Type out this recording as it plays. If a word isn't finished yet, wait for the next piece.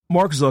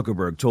Mark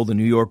Zuckerberg told The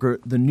New Yorker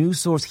the news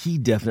source he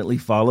definitely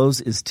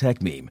follows is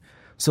TechMeme.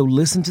 So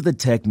listen to the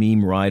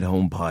TechMeme Ride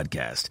Home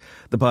podcast,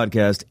 the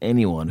podcast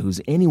anyone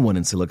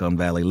in Silicon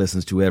Valley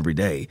listens to every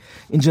day.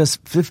 In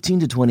just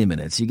 15 to 20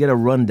 minutes, you get a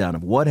rundown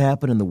of what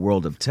happened in the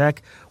world of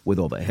tech with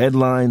all the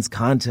headlines,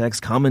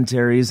 context,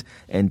 commentaries,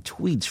 and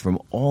tweets from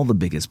all the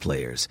biggest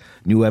players.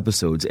 New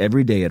episodes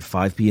every day at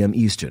 5 p.m.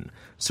 Eastern.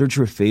 Search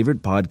your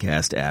favorite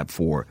podcast app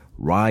for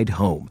Ride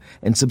Home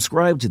and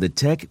subscribe to the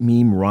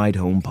TechMeme Ride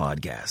Home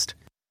podcast.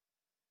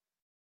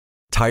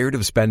 Tired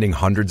of spending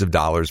hundreds of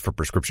dollars for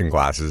prescription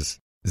glasses?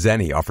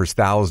 Zenni offers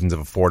thousands of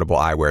affordable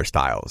eyewear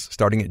styles,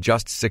 starting at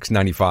just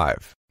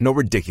 $6.95. No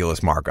ridiculous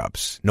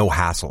markups, no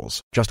hassles,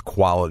 just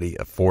quality,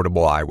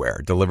 affordable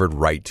eyewear delivered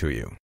right to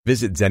you.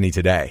 Visit Zenni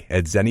today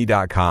at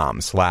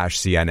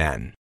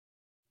zenni.com/CNN.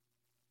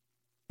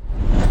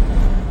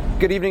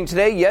 Good evening.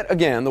 Today, yet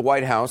again, the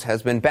White House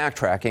has been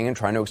backtracking and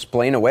trying to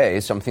explain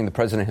away something the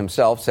president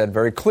himself said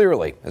very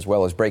clearly, as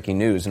well as breaking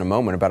news in a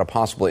moment about a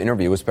possible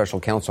interview with special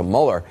counsel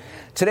Mueller.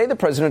 Today, the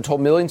president told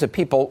millions of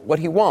people what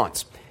he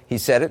wants. He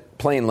said it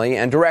plainly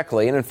and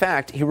directly, and in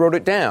fact, he wrote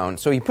it down.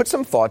 So he put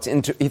some thought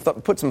into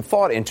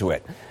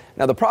it.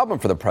 Now, the problem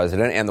for the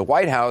president and the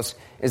White House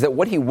is that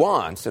what he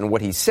wants and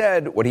what he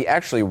said, what he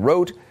actually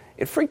wrote,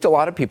 it freaked a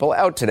lot of people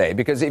out today,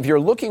 because if you're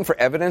looking for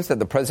evidence that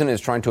the president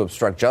is trying to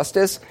obstruct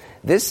justice,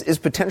 this is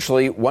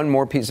potentially one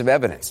more piece of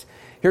evidence.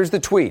 Here's the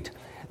tweet.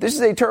 This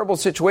is a terrible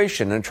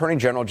situation, and Attorney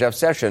General Jeff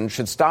Sessions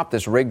should stop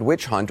this rigged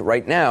witch hunt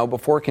right now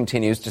before it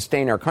continues to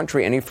stain our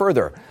country any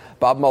further.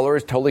 Bob Mueller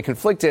is totally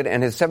conflicted,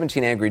 and his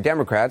 17 angry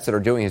Democrats that are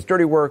doing his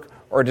dirty work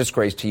are a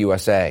disgrace to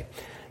USA.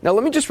 Now,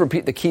 let me just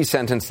repeat the key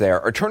sentence there.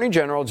 Attorney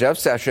General Jeff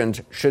Sessions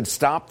should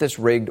stop this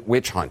rigged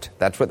witch hunt.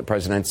 That's what the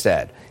president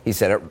said. He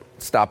said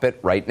stop it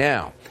right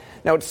now.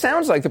 Now, it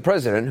sounds like the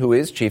president, who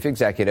is chief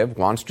executive,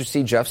 wants to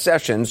see Jeff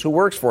Sessions, who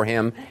works for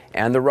him,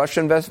 and the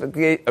Russia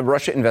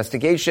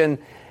investigation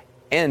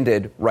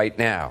ended right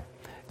now.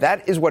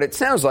 That is what it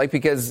sounds like,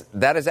 because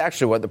that is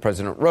actually what the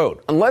president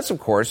wrote. Unless, of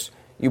course,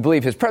 you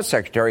believe his press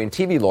secretary and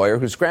TV lawyer,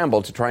 who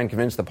scrambled to try and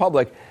convince the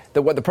public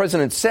that what the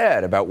president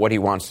said about what he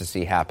wants to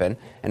see happen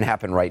and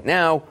happen right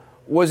now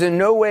was in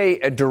no way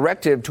a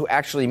directive to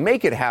actually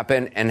make it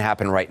happen and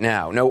happen right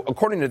now. No,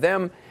 according to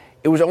them,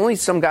 it was only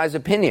some guy's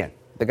opinion,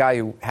 the guy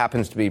who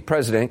happens to be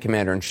president,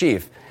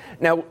 commander-in-chief.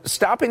 Now,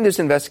 stopping this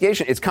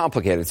investigation, it's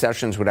complicated.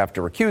 Sessions would have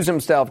to recuse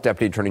himself.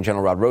 Deputy Attorney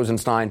General Rod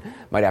Rosenstein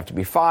might have to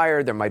be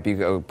fired. There might be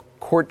a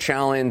court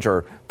challenge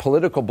or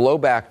political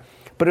blowback.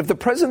 But if the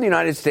president of the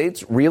United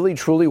States really,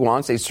 truly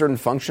wants a certain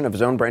function of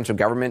his own branch of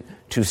government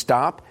to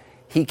stop,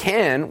 he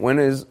can,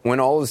 when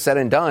all is said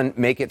and done,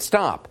 make it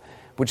stop,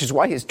 which is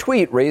why his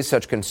tweet raised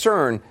such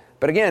concern.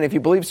 But again, if you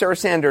believe Sarah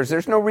Sanders,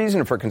 there's no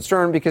reason for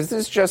concern, because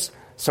this is just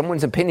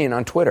someone's opinion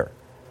on Twitter.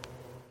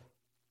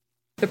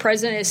 The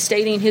president is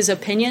stating his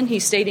opinion.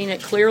 He's stating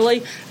it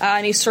clearly,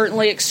 and he's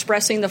certainly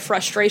expressing the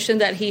frustration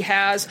that he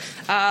has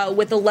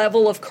with the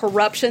level of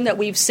corruption that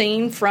we've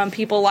seen from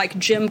people like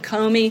Jim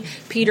Comey,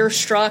 Peter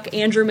Strzok,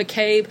 Andrew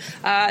McCabe.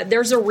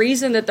 There's a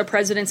reason that the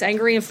president's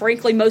angry, and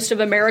frankly, most of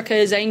America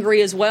is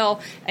angry as well,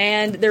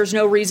 and there's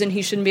no reason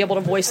he shouldn't be able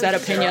to voice that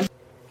opinion.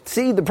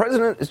 See, the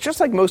president is just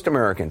like most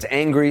Americans,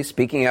 angry,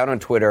 speaking out on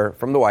Twitter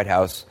from the White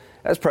House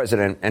as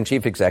president and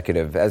chief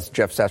executive, as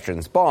Jeff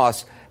Sessions'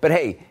 boss. But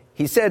hey,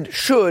 he said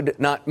should,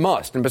 not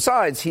must. And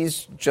besides,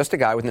 he's just a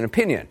guy with an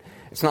opinion.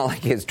 It's not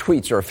like his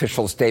tweets are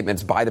official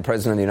statements by the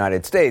president of the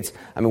United States.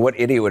 I mean, what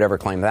idiot would ever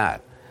claim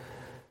that?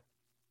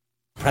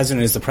 The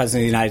president is the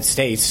president of the United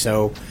States,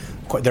 so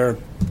they're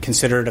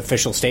considered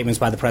official statements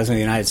by the president of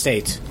the United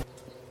States.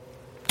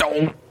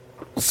 Don't,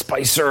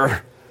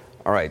 Spicer.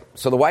 All right.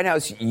 So the White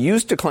House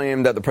used to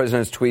claim that the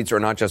president's tweets are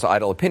not just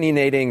idle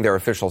opinionating, they're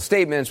official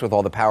statements with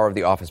all the power of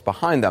the office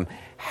behind them.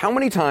 How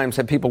many times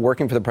have people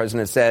working for the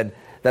president said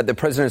that the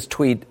president's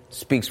tweet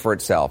speaks for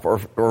itself,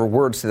 or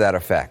words to that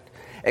effect?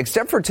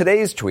 Except for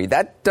today's tweet,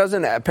 that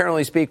doesn't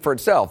apparently speak for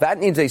itself. That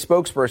needs a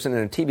spokesperson and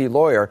a TV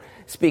lawyer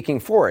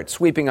speaking for it,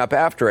 sweeping up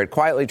after it,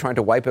 quietly trying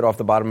to wipe it off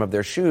the bottom of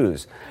their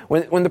shoes.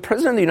 When the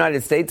president of the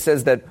United States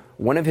says that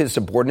one of his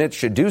subordinates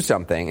should do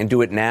something and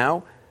do it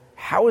now,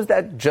 how is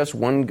that just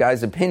one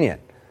guy's opinion?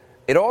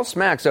 It all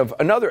smacks of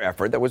another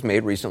effort that was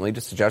made recently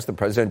to suggest the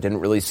president didn't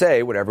really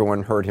say what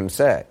everyone heard him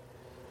say.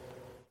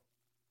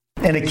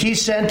 In a key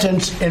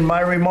sentence in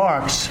my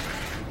remarks,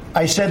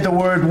 I said the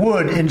word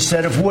would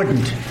instead of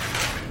wouldn't.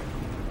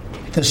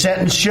 The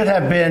sentence should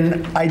have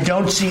been, I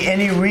don't see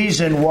any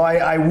reason why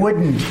I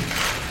wouldn't,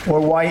 or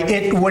why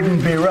it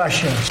wouldn't be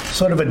Russia.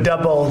 Sort of a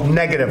double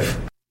negative.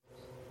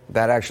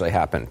 That actually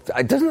happened.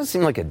 Doesn't it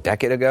seem like a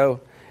decade ago?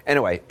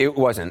 Anyway, it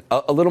wasn't.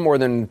 A little more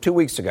than 2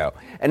 weeks ago.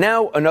 And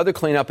now another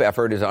cleanup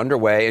effort is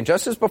underway. And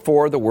just as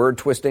before, the word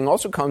twisting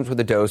also comes with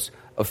a dose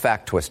of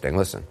fact twisting.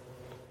 Listen.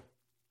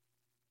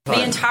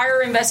 The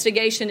entire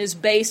investigation is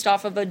based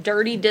off of a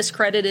dirty,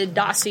 discredited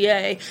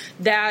dossier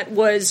that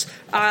was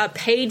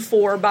paid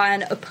for by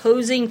an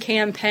opposing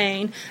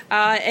campaign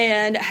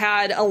and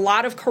had a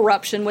lot of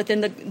corruption within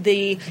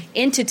the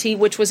entity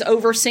which was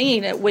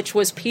overseeing it, which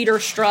was Peter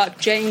Strzok,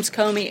 James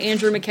Comey,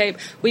 Andrew McCabe.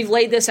 We've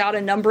laid this out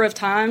a number of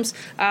times.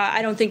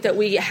 I don't think that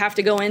we have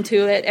to go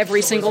into it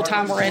every single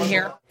time we're in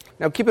here.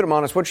 Now, keep it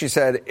honest, what she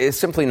said is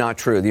simply not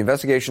true. The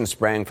investigation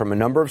sprang from a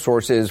number of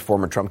sources.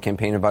 Former Trump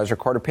campaign advisor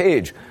Carter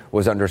Page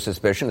was under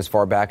suspicion as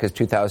far back as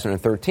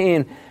 2013,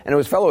 and it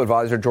was fellow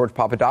advisor George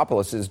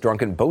Papadopoulos'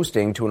 drunken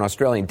boasting to an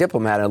Australian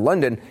diplomat in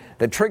London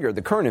that triggered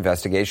the current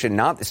investigation,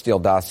 not the Steele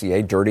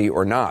dossier, dirty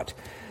or not.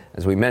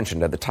 As we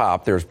mentioned at the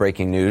top, there's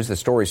breaking news. The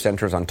story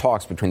centers on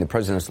talks between the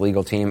president's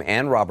legal team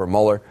and Robert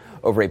Mueller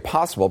over a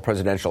possible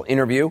presidential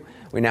interview.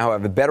 We now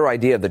have a better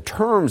idea of the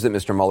terms that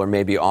Mr. Mueller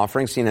may be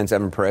offering. CNN's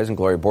Evan Perez and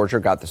Gloria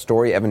Borger got the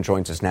story. Evan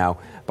joins us now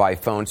by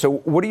phone. So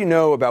what do you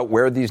know about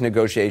where these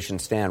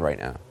negotiations stand right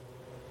now?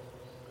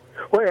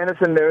 Well,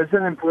 Anderson, there is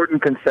an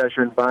important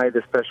concession by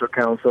the special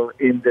counsel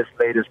in this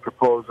latest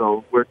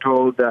proposal. We're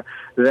told that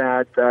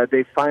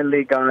they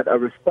finally got a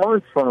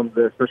response from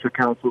the special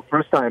counsel,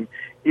 first time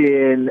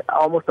in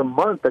almost a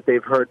month that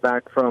they've heard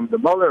back from the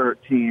Mueller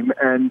team.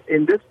 And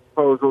in this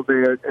proposal,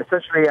 they're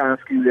essentially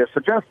they're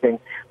suggesting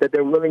that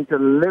they're willing to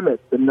limit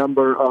the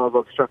number of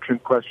obstruction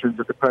questions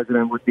that the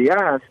president would be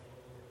asked,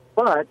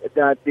 but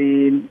that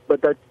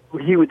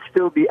he would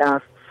still be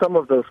asked some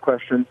of those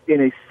questions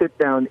in a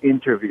sit-down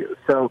interview.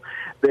 So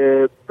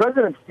the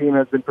president's team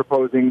has been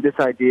proposing this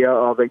idea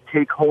of a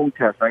take-home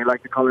test. I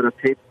like to call it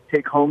a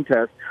take-home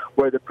test,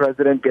 where the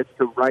president gets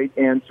to write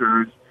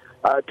answers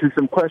to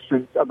some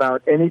questions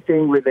about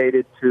anything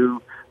related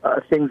to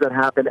things that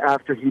happened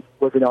after he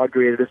was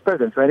inaugurated as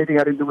president. So anything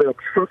having to do with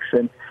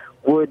obstruction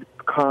would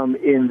come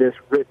in this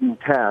written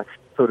test,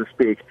 so to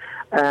speak.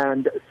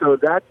 And so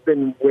that's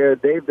been where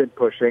they've been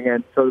pushing.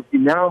 And so we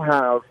now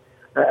have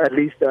at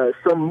least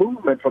some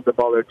movement from the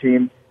Mueller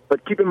team.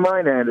 But keep in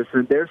mind,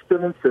 Anderson, they're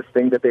still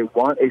insisting that they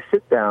want a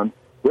sit-down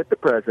with the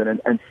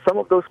president, and some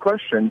of those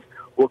questions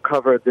will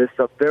cover this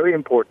very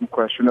important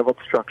question of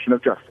obstruction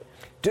of justice.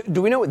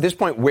 Do we know at this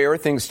point where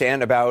things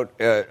stand about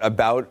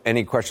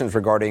any questions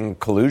regarding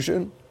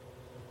collusion?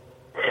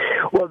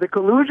 Well, the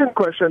collusion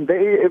question,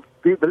 believe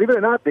it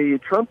or not, the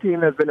Trump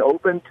team has been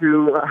open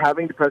to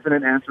having the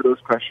president answer those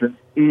questions,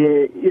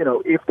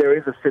 if there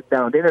is a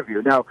sit-down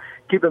interview. Now,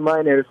 keep in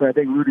mind, Anderson, I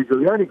think Rudy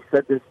Giuliani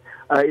said this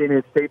in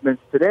his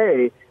statements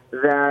today,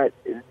 that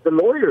the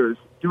lawyers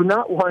do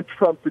not want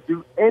Trump to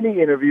do any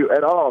interview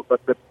at all,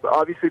 but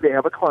obviously they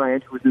have a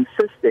client who is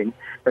insisting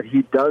that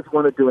he does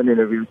want to do an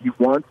interview. He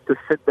wants to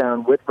sit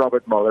down with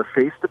Robert Mueller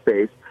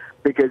face-to-face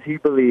because he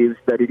believes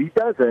that if he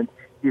doesn't,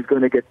 he's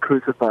going to get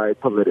crucified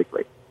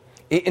politically.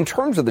 In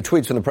terms of the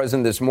tweets from the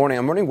president this morning,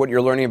 I'm wondering what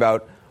you're learning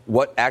about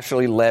what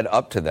actually led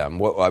up to them.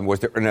 Was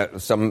there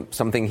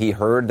something he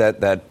heard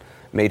that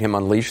made him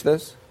unleash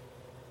this?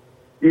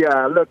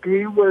 Yeah, look,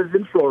 he was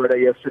in Florida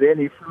yesterday,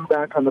 and he flew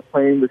back on the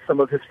plane with some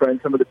of his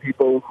friends, some of the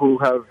people who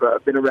have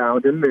been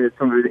around him,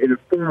 some of the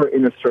former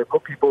inner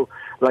circle, people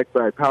like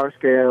Brad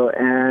Powerscale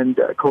and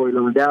Corey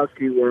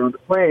Lewandowski were on the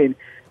plane.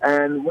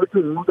 And we're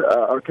told,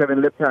 our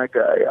Kevin Liptak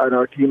on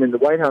our team in the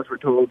White House were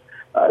told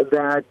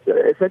that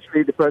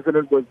essentially the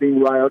president was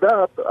being riled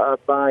up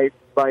by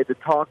the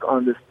talk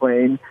on this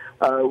plane,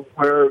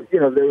 where they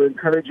were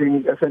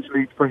encouraging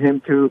essentially for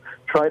him to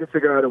try to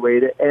figure out a way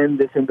to end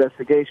this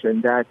investigation.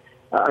 That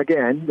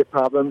again, the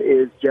problem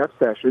is Jeff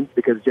Sessions,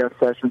 because Jeff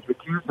Sessions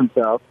recused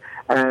himself,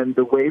 and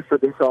the way for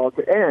this all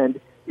to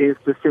end is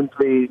to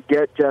simply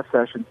get Jeff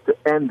Sessions to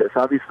end this.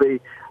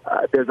 Obviously,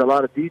 there's a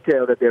lot of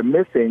detail that they're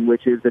missing,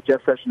 which is that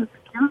Jeff Sessions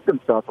recused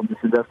himself from this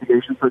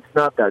investigation, so it's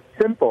not that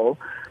simple.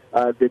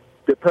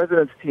 The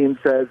president's team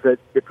says that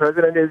the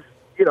president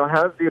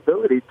has the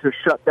ability to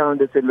shut down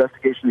this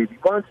investigation if he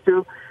wants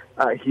to.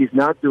 He's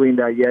not doing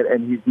that yet,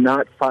 and he's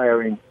not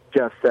firing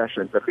Jeff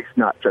Sessions, at least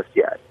not just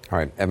yet. All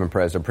right, Evan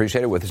Perez,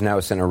 appreciate it. With us now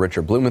is Senator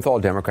Richard Blumenthal,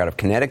 Democrat of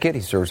Connecticut.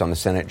 He serves on the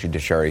Senate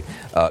Judiciary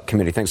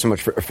Committee. Thanks so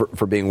much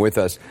for being with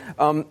us.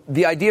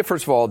 The idea,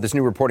 first of all, this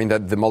new reporting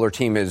that the Mueller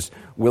team is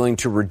willing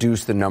to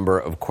reduce the number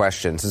of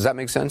questions. Does that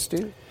make sense to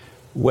you?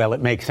 Well,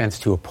 it makes sense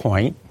to a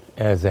point.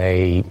 As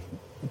a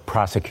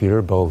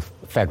prosecutor, both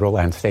federal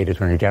and state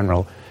attorney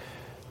general,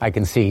 I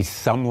can see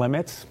some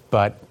limits,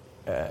 but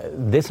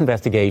this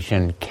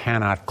investigation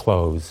cannot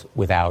close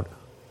without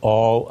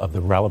all of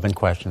the relevant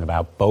question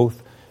about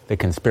both the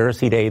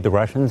conspiracy to aid the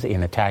Russians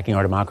in attacking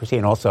our democracy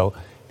and also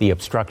the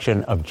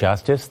obstruction of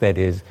justice that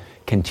is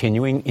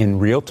continuing in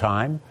real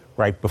time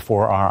right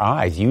before our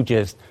eyes. You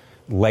just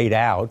laid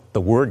out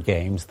the word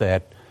games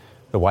that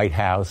the White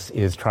House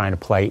is trying to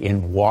play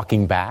in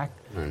walking back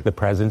the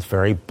president's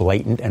very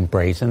blatant and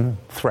brazen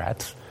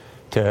threats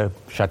to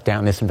shut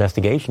down this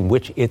investigation,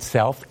 which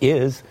itself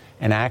is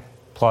an act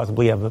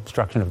plausibly of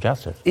obstruction of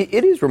justice.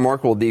 It is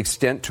remarkable the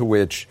extent to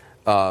which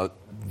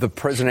the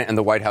president and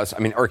the White House, I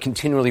mean, are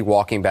continually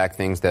walking back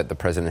things that the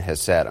president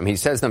has said. I mean, he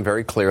says them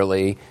very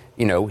clearly.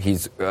 You know,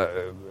 he's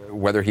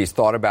whether he's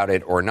thought about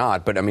it or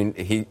not. But I mean,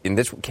 in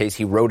this case,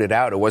 he wrote it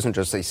out. It wasn't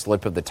just a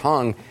slip of the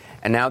tongue.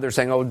 And now they're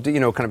saying, oh, you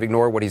know, kind of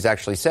ignore what he's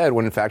actually said,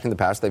 when in fact in the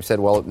past they've said,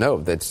 well, no,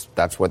 that's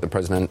what the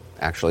president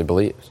actually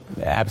believes.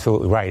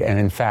 Absolutely right. And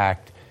in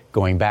fact,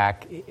 going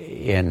back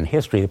in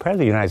history, the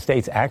president of the United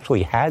States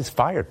actually has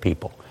fired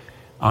people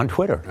on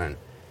Twitter. Right.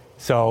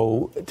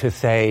 So to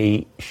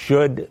say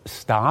should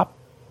stop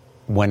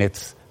when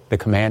it's the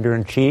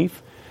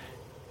commander-in-chief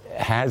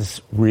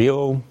has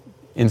real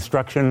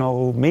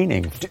instructional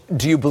meaning.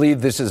 Do you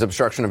believe this is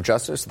obstruction of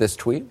justice, this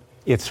tweet?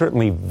 It's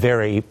certainly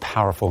very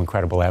powerful and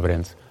credible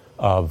evidence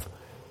of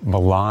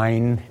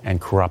malign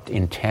and corrupt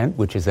intent,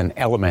 which is an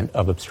element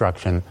of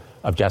obstruction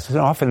of justice,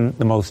 and often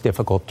the most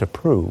difficult to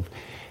prove.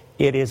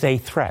 It is a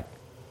threat,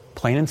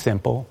 plain and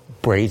simple,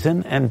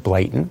 brazen and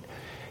blatant.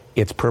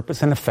 Its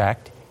purpose and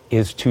effect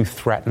is to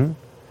threaten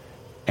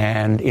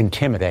and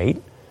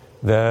intimidate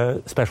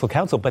the special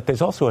counsel. But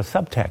there's also a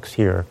subtext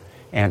here,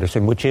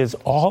 Anderson, which is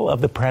all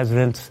of the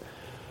president's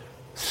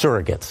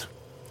surrogates,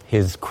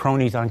 his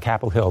cronies on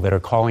Capitol Hill that are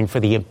calling for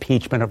the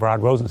impeachment of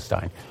Rod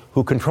Rosenstein,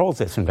 who controls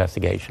this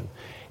investigation,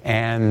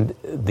 and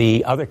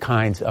the other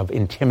kinds of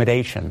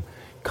intimidation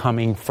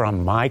coming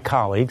from my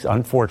colleagues,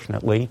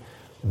 unfortunately,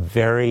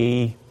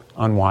 very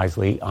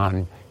unwisely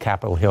on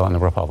Capitol Hill on the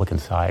Republican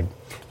side.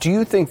 Do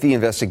you think the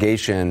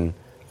investigation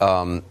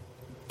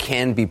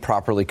can be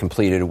properly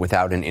completed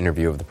without an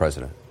interview of the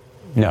president?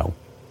 No.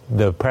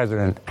 The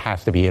president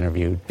has to be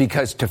interviewed.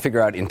 Because to figure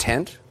out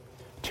intent?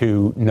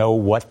 To know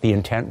what the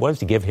intent was,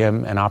 to give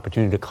him an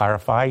opportunity to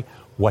clarify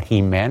what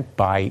he meant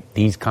by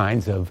these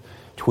kinds of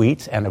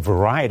tweets and a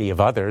variety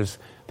of others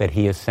that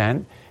he has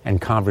sent,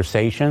 and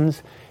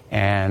conversations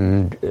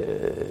and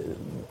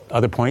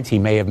other points he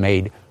may have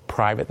made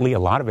privately. A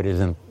lot of it is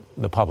in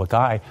the public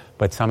eye,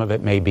 but some of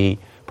it may be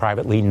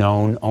privately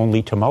known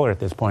only to Mueller at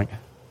this point.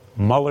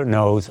 Mueller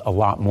knows a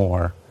lot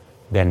more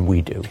than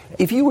we do.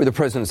 If you were the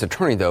president's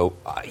attorney, though,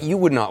 you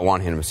would not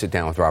want him to sit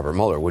down with Robert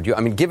Mueller, would you?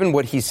 I mean, given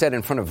what he said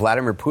in front of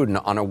Vladimir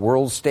Putin on a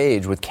world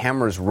stage with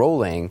cameras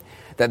rolling,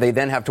 that they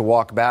then have to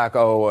walk back,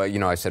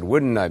 I said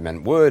wouldn't, I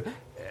meant would.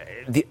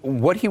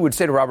 What he would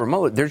say to Robert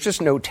Mueller, there's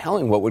just no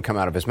telling what would come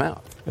out of his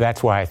mouth.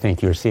 That's why I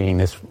think you're seeing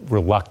this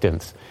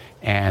reluctance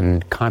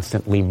and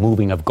constantly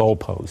moving of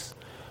goalposts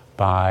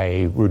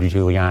by Rudy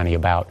Giuliani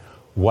about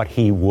what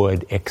he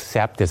would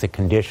accept as a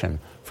condition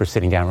for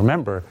sitting down.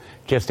 Remember,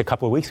 just a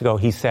couple of weeks ago,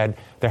 he said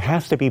there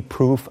has to be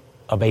proof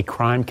of a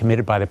crime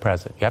committed by the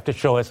president. You have to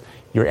show us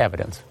your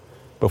evidence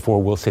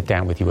before we'll sit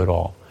down with you at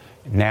all.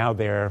 Now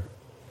they're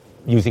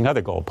using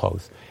other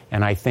goalposts.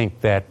 And I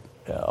think that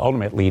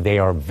ultimately they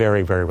are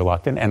very, very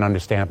reluctant, and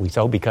understandably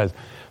so, because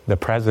the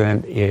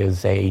president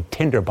is a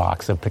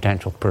tinderbox of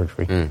potential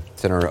perjury.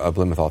 Senator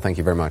Blumenthal, thank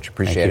you very much.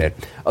 Appreciate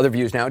it. Other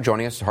views now.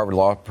 Joining us, Harvard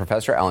Law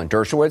professor Alan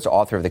Dershowitz,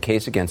 author of The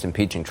Case Against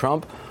Impeaching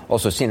Trump.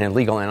 Also CNN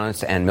legal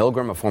analyst Ann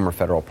Milgram, a former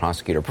federal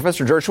prosecutor.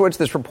 Professor Dershowitz,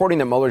 this reporting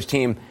that Mueller's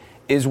team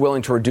is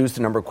willing to reduce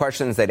the number of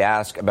questions they'd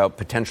ask about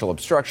potential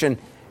obstruction.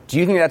 Do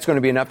you think that's going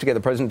to be enough to get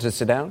the president to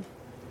sit down?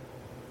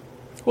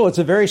 Well, it's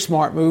a very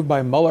smart move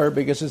by Mueller,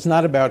 because it's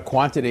not about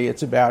quantity,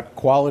 it's about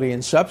quality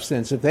and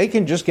substance. If they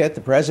can just get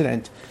the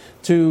president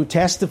to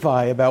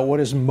testify about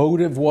what his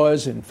motive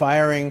was in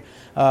firing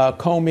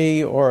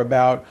Comey, or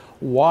about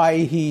why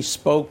he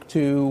spoke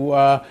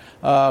to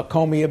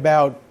Comey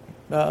about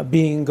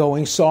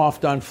going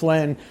soft on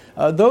Flynn,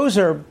 those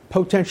are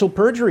potential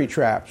perjury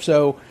traps.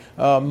 So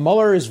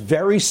Mueller is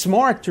very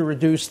smart to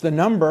reduce the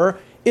number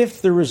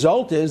if the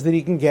result is that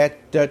he can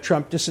get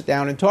Trump to sit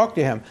down and talk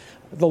to him.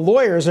 The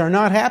lawyers are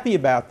not happy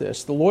about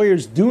this. The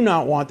lawyers do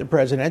not want the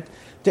president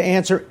to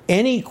answer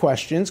any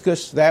questions,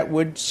 because that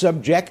would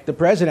subject the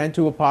president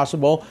to a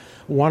possible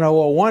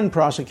 1001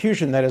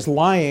 prosecution, that is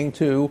lying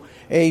to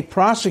a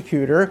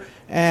prosecutor.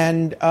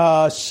 And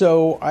and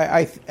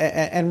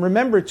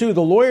remember, too,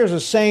 the lawyers are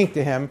saying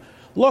to him,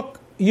 look,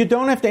 you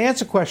don't have to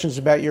answer questions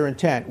about your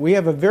intent. We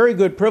have a very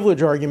good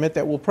privilege argument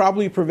that will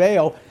probably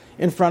prevail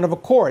in front of a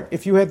court.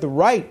 If you had the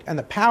right and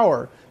the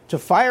power to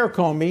fire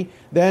Comey,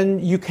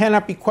 then you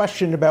cannot be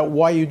questioned about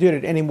why you did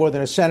it any more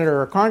than a senator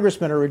or a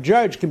congressman or a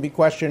judge can be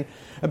questioned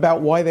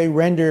about why they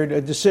rendered a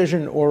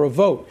decision or a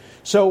vote.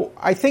 So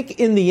I think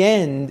in the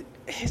end,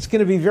 it's going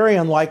to be very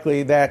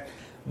unlikely that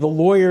the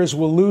lawyers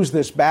will lose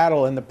this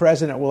battle and the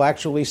president will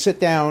actually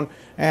sit down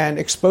and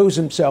expose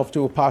himself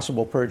to a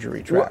possible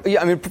perjury trap. Well,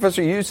 yeah, I mean,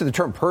 Professor, you used the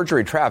term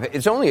perjury trap.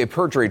 It's only a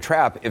perjury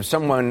trap if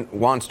someone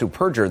wants to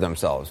perjure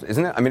themselves,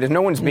 isn't it? I mean, if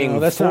no one's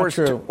being that's forced.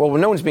 Not true. Well,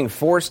 no one's being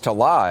forced to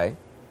lie.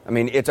 I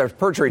mean, it's a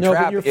perjury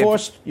trap. But you're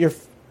forced. You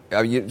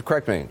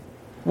correct me.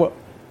 Well,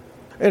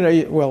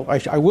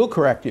 I will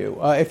correct you.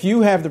 If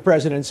you have the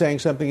president saying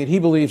something that he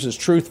believes is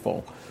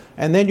truthful,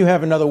 and then you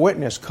have another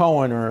witness,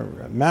 Cohen or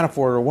Manafort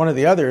or one of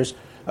the others,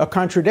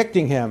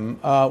 contradicting him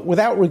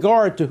without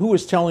regard to who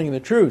is telling the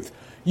truth,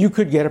 you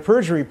could get a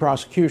perjury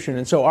prosecution.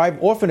 And so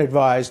I've often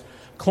advised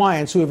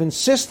clients who have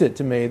insisted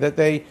to me that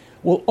they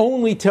will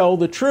only tell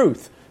the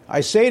truth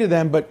I say to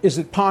them, but is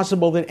it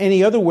possible that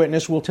any other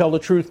witness will tell the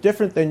truth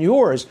different than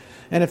yours?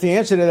 And if the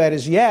answer to that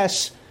is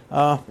yes,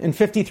 in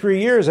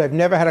 53 years, I've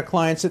never had a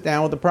client sit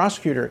down with a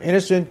prosecutor,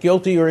 innocent,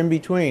 guilty, or in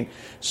between.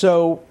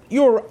 So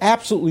you're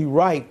absolutely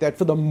right that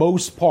for the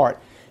most part,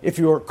 if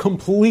you're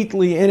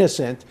completely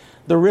innocent,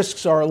 the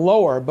risks are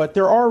lower. But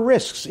there are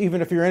risks,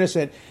 even if you're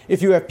innocent,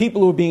 if you have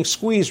people who are being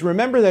squeezed.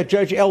 Remember that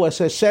Judge Ellis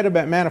has said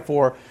about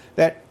Manafort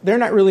that they're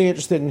not really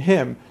interested in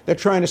him. They're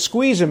trying to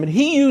squeeze him. And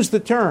he used the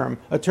term,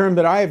 a term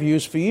that I have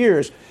used for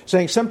years,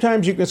 saying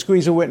sometimes you can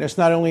squeeze a witness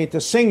not only into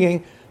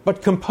singing,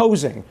 but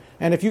composing.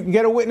 And if you can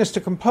get a witness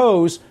to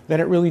compose, then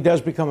it really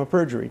does become a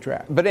perjury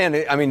trap. But,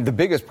 Ann, I mean, the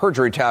biggest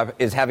perjury trap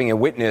is having a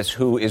witness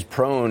who is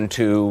prone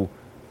to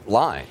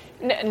lie.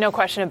 No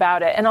question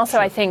about it. And also,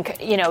 I think,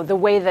 the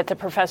way that the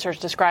professor's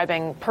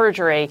describing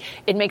perjury,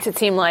 it makes it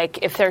seem like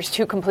if there's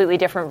two completely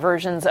different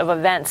versions of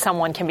events,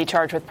 someone can be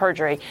charged with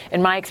perjury.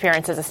 In my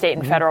experience as a state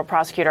and federal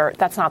prosecutor,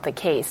 that's not the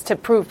case. To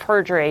prove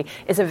perjury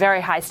is a very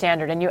high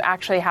standard, and you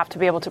actually have to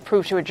be able to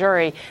prove to a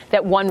jury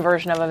that one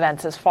version of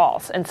events is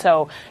false. And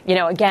so,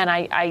 again,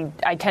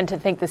 I tend to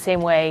think the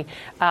same way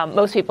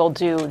most people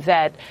do,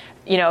 that,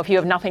 if you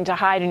have nothing to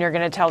hide and you're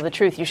going to tell the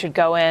truth, you should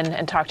go in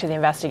and talk to the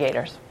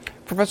investigators.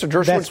 Professor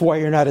Dershowitz. That's why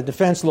you're not a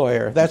defense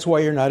lawyer. That's why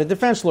you're not a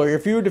defense lawyer.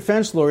 If you were a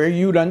defense lawyer,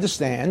 you'd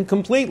understand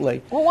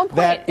completely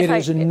that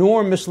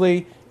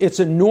it's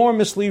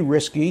enormously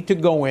risky to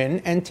go in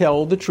and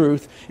tell the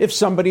truth if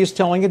somebody is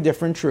telling a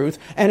different truth,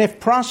 and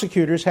if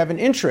prosecutors have an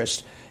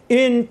interest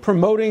in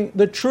promoting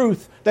the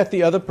truth that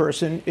the other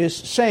person is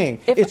saying.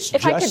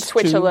 If I could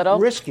switch a little,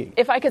 risky.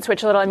 If I could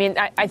switch a little, I mean,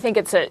 I think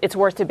it's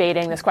worth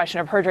debating this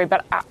question of perjury,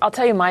 but I'll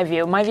tell you my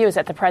view. My view is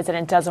that the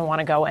president doesn't want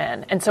to go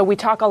in. And so we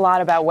talk a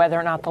lot about whether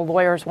or not the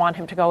lawyers want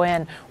him to go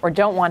in or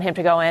don't want him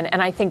to go in.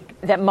 And I think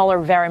that Mueller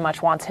very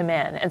much wants him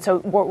in. And so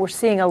what we're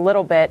seeing a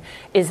little bit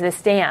is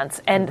this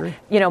dance. And,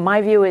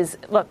 my view is,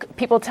 look,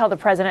 people tell the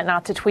president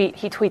not to tweet.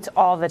 He tweets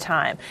all the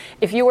time.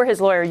 If you were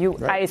his lawyer,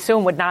 I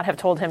assume, would not have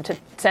told him to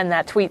send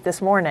that tweet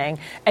this morning.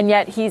 And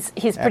yet he's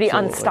pretty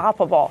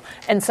unstoppable.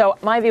 And so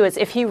my view is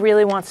if he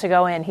really wants to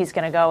go in, he's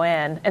going to go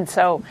in. And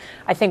so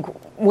I think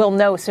we'll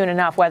know soon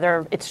enough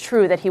whether it's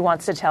true that he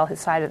wants to tell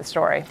his side of the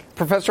story.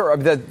 Professor,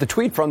 the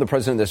tweet from the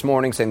president this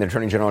morning saying the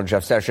Attorney General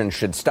Jeff Sessions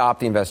should stop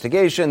the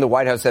investigation. The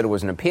White House said it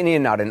was an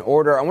opinion, not an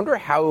order. I wonder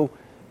how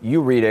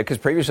you read it, because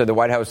previously the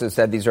White House has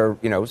said these are,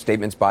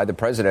 statements by the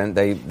president.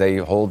 They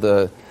hold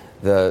the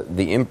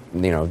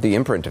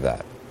imprint of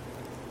that.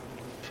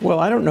 Well,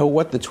 I don't know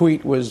what the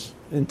tweet was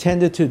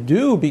intended to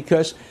do,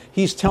 because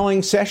he's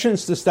telling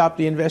Sessions to stop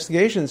the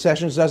investigation.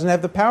 Sessions doesn't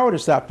have the power to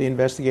stop the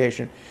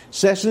investigation.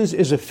 Sessions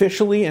is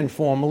officially and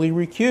formally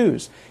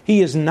recused.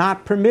 He is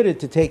not permitted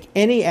to take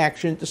any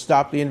action to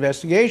stop the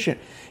investigation.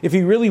 If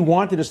he really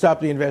wanted to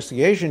stop the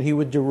investigation, he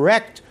would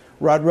direct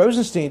Rod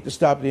Rosenstein to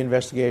stop the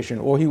investigation,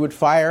 or he would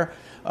fire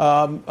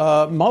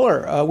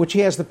Mueller, which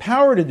he has the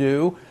power to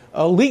do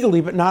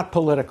legally, but not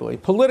politically.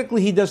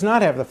 Politically, he does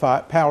not have the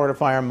power to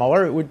fire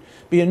Mueller. It would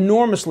be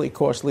enormously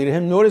costly to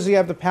him, nor does he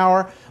have the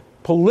power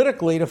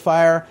politically to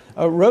fire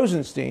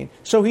Rosenstein.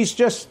 So he's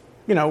just,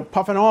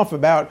 puffing off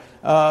about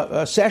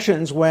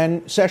Sessions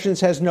when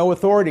Sessions has no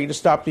authority to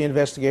stop the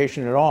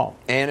investigation at all.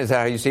 And is that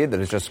how you see it, that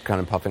it's just kind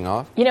of puffing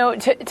off?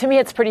 To me,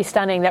 it's pretty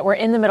stunning that we're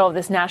in the middle of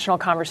this national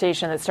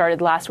conversation that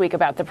started last week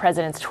about the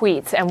president's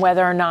tweets and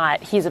whether or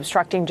not he's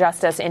obstructing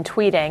justice in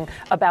tweeting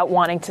about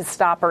wanting to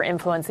stop or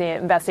influence the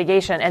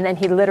investigation. And then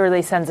he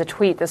literally sends a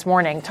tweet this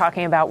morning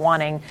talking about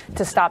wanting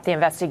to stop the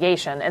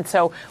investigation. And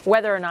so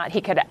whether or not he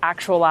could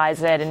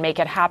actualize it and make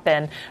it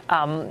happen,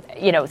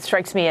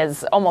 strikes me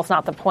as almost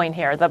not the point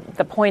here.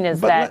 The point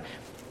is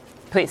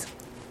please.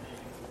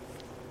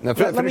 Now,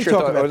 finish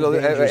your thought.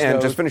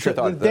 And just finish your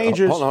thought. The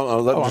dangers. Hold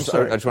on. I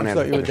just want to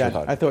finish your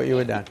thought. I thought you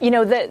were done.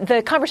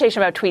 The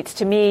conversation about tweets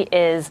to me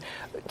is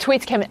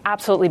tweets can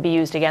absolutely be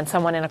used against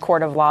someone in a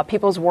court of law.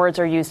 People's words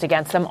are used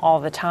against them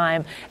all the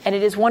time. And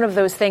it is one of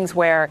those things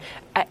where,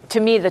 to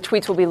me, the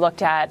tweets will be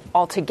looked at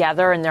all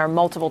together. And there are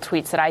multiple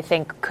tweets that I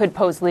think could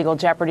pose legal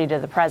jeopardy to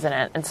the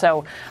president. And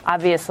so,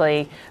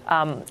 obviously,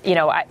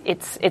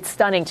 it's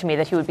stunning to me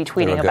that he would be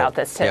tweeting about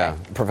this today. Yeah.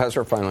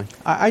 Professor, finally.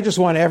 I just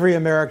want every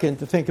American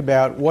to think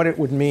about what it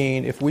would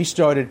mean if we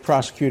started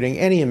prosecuting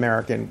any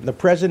American, the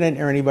president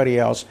or anybody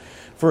else,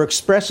 for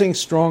expressing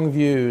strong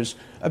views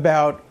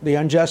about the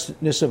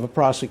unjustness of a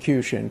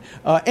prosecution.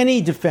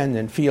 Any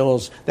defendant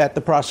feels that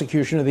the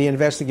prosecution or the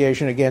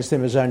investigation against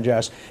him is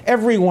unjust.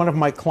 Every one of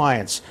my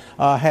clients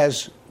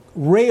has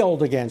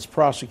railed against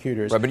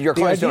prosecutors. Right, but your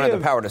clients don't have the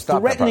power to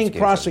stop that threatening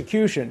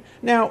prosecution.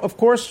 Now, of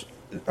course,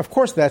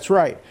 that's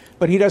right.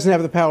 But he doesn't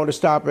have the power to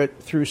stop it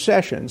through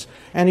Sessions,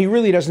 and he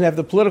really doesn't have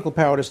the political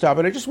power to stop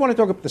it. I just want to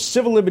talk about the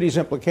civil liberties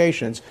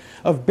implications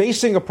of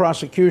basing a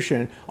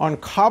prosection on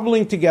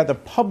cobbling together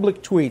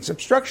public tweets.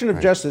 Obstruction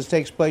of justice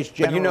takes place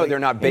generally. But they're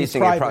not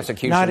basing a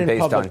prosecution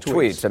based on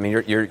tweets. I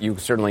mean, you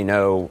certainly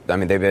know. I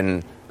mean, they've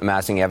been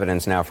amassing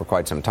evidence now for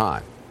quite some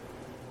time.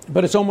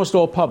 But it's almost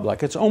all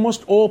public. It's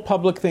almost all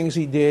public things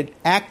he did,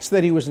 acts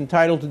that he was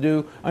entitled to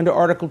do under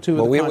Article 2 of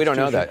the Constitution. We don't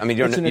know that. I mean,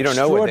 it's an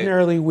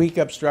extraordinarily weak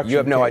obstruction. You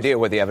have no case. idea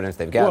what the evidence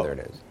they've gathered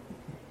is.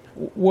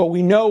 Well,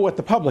 we know what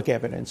the public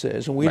evidence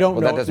is, and we don't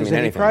know if there's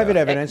any private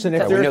evidence. And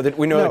if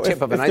we know the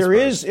tip of an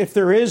iceberg. If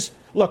there is,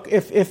 look,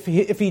 if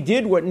he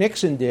did what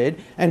Nixon did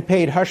and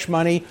paid hush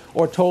money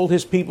or told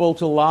his people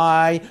to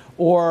lie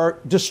or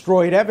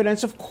destroyed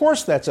evidence, of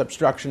course that's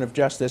obstruction of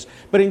justice.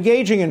 But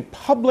engaging in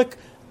public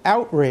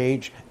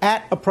outrage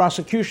at a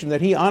prosecution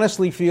that he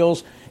honestly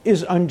feels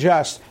is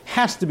unjust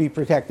has to be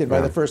protected by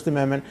the First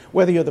Amendment,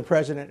 whether you're the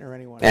president or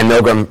anyone else. And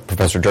Milgram,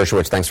 Professor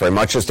Dershowitz, thanks very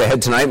much. Just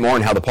ahead tonight, more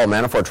on how the Paul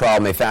Manafort trial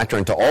may factor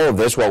into all of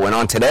this, what went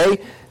on today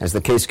as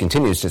the case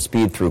continues to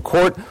speed through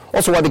court.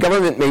 Also, why the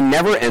government may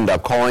never end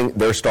up calling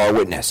their star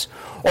witness.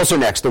 Also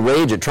next, the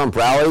rage at Trump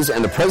rallies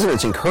and the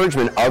president's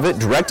encouragement of it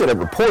directed at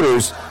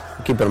reporters.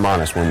 We'll keep them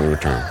honest when we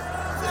return.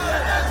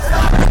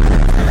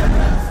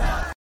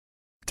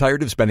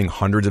 Tired of spending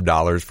hundreds of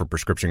dollars for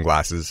prescription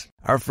glasses?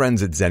 Our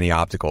friends at Zenni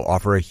Optical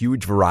offer a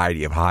huge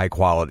variety of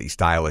high-quality,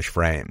 stylish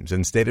frames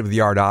and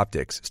state-of-the-art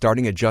optics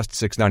starting at just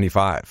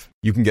 $695.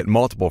 You can get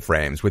multiple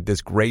frames with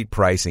this great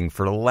pricing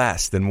for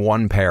less than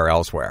one pair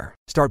elsewhere.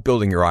 Start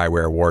building your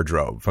eyewear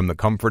wardrobe from the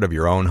comfort of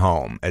your own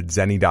home at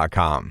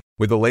Zenni.com.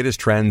 With the latest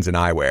trends in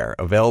eyewear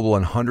available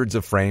in hundreds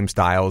of frame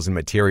styles and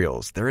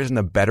materials, there isn't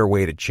a better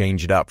way to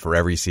change it up for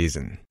every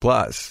season.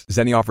 Plus,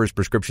 Zenni offers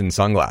prescription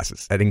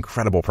sunglasses at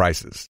incredible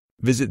prices.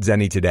 Visit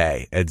Zenni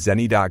today at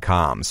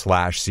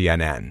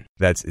Zenni.com/CNN.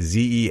 That's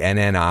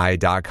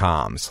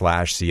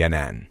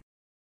ZENNI.com/CNN.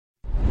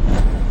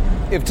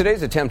 If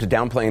today's attempt at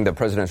downplaying the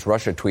president's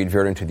Russia tweet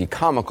veered into the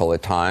comical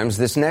at times,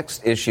 this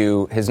next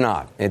issue has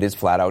not. It is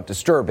flat out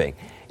disturbing.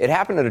 It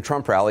happened at a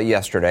Trump rally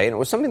yesterday, and it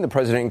was something the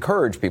president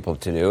encouraged people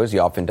to do, as he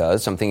often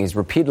does, something he's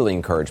repeatedly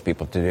encouraged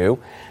people to do.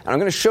 And I'm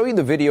going to show you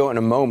the video in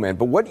a moment,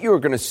 but what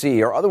you're going to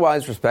see are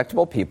otherwise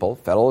respectable people,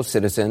 fellow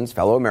citizens,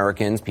 fellow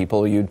Americans,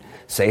 people you'd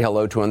say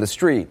hello to on the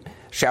street,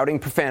 shouting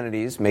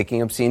profanities,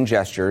 making obscene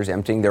gestures,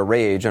 emptying their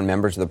rage on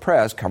members of the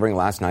press covering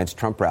last night's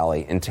Trump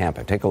rally in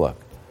Tampa. Take a look.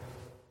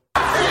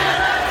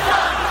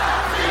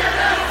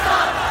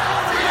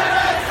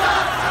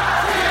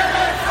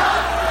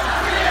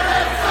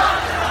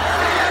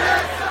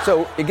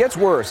 So it gets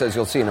worse, as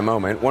you'll see in a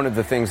moment. One of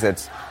the things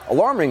that's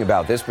alarming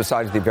about this,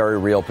 besides the very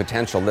real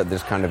potential that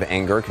this kind of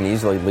anger can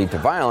easily lead to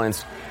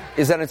violence,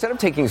 is that instead of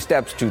taking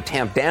steps to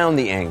tamp down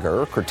the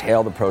anger,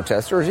 curtail the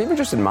protesters, even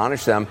just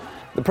admonish them,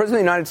 the President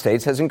of the United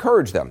States has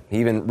encouraged them. He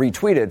even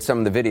retweeted some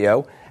of the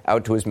video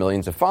out to his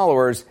millions of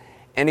followers.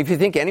 And if you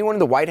think anyone in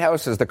the White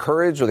House has the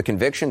courage or the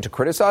conviction to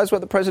criticize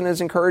what the president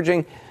is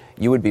encouraging,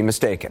 you would be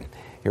mistaken.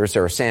 Here's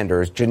Sarah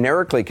Sanders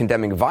generically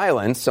condemning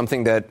violence,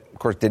 something that, of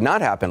course, did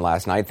not happen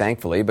last night,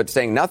 thankfully, but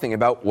saying nothing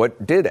about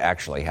what did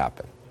actually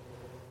happen.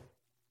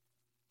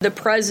 The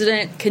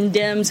president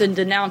condemns and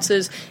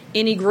denounces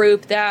any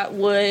group that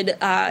would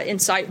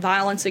incite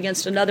violence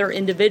against another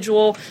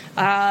individual,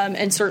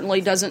 and certainly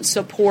doesn't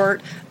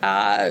support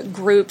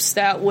groups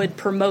that would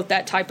promote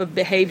that type of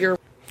behavior.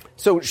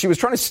 So she was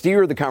trying to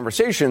steer the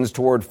conversations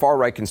toward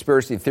far-right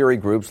conspiracy theory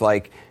groups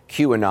like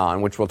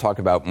Qanon, which we'll talk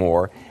about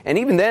more. And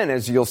even then,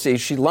 as you'll see,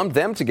 she lumped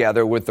them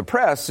together with the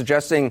press,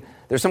 suggesting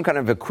there's some kind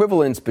of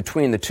equivalence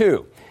between the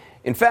two.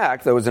 In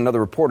fact, there was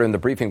another reporter in the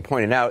briefing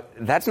pointed out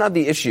that's not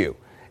the issue.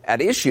 At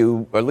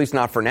issue, or at least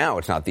not for now,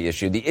 it's not the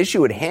issue. The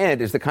issue at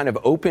hand is the kind of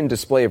open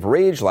display of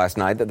rage last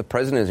night that the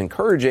president is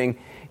encouraging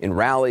in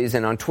rallies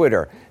and on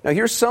Twitter. Now,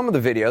 here's some of the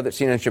video that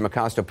CNN's Jim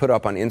Acosta put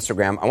up on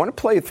Instagram. I want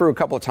to play it through a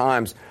couple of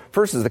times.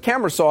 First as the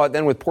camera saw it,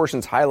 then with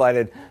portions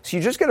highlighted, so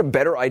you just get a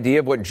better idea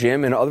of what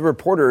Jim and other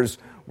reporters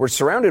were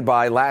surrounded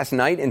by last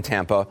night in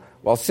Tampa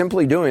while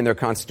simply doing their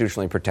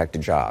constitutionally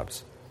protected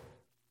jobs.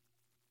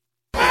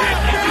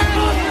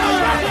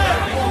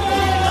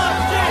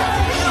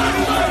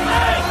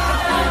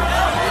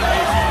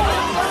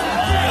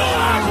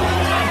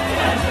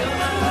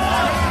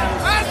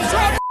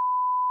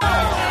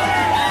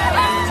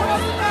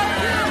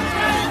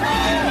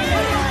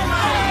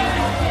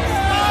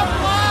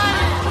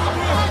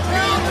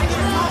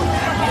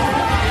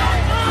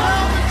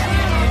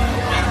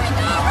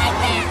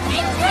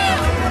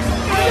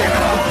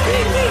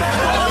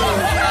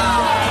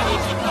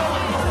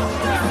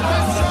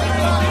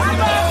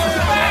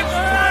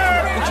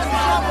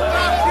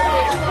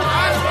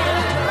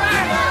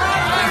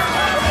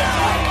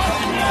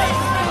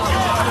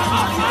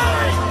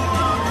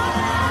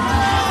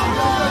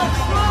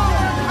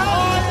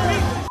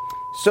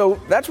 So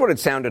that's what it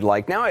sounded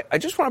like. Now, I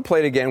just want to play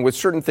it again with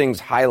certain things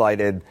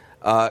highlighted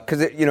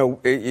because,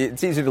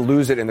 it's easy to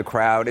lose it in the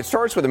crowd. It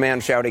starts with a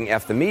man shouting,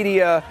 F the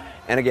media.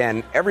 And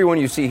again, everyone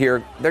you see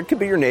here, there could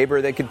be your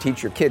neighbor. They could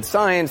teach your kids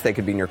science. They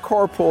could be in your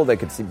carpool. They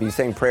could be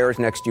saying prayers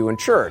next to you in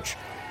church.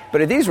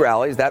 But at these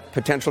rallies, that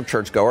potential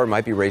churchgoer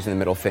might be raising the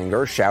middle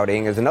finger,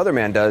 shouting, as another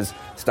man does,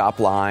 stop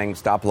lying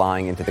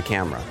into the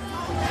camera.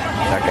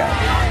 That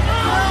guy.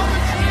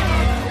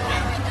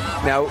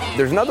 Now,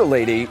 there's another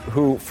lady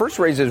who first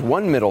raises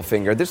one middle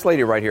finger. This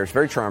lady right here is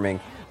very charming.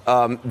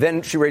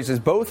 Then she raises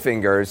both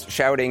fingers,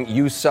 shouting,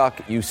 "You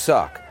suck, you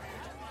suck."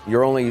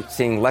 You're only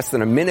seeing less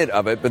than a minute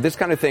of it, but this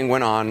kind of thing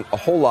went on a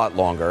whole lot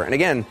longer. And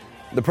again,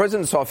 the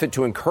president saw fit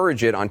to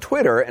encourage it on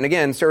Twitter. And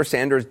again, Sarah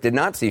Sanders did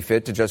not see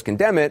fit to just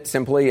condemn it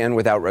simply and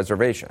without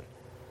reservation.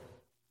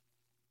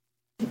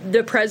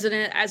 The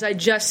president, as I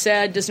just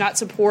said, does not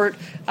support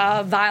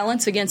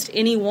violence against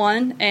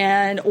anyone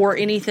or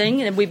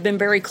anything. And we've been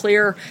very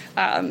clear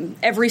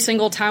every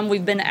single time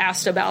we've been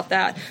asked about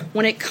that.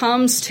 When it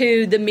comes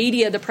to the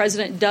media, the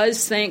president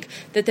does think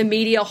that the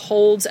media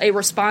holds a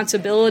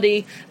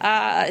responsibility.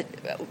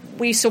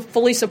 We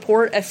fully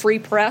support a free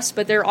press,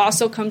 but there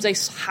also comes a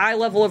high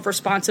level of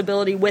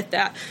responsibility with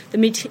that. The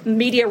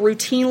media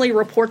routinely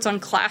reports on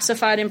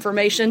classified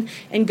information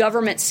and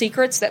government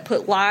secrets that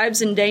put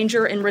lives in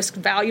danger and risk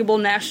valuable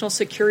national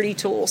security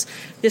tools.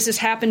 This has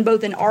happened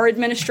both in our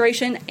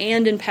administration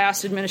and in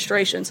past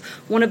administrations.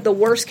 One of the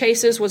worst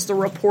cases was the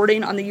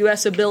reporting on the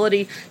U.S.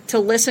 ability to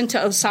listen to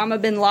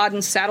Osama bin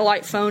Laden's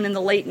satellite phone in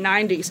the late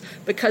 90s.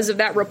 Because of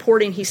that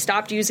reporting, he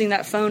stopped using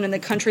that phone and the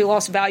country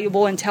lost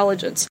valuable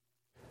intelligence.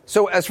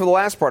 So as for the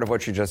last part of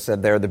what you just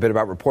said there, the bit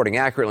about reporting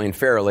accurately and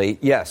fairly,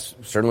 yes,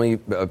 certainly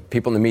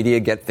people in the media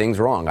get things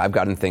wrong. I've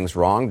gotten things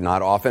wrong,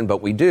 not often,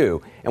 but we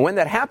do. And when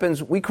that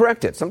happens, we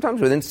correct it, sometimes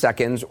within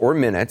seconds or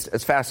minutes,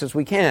 as fast as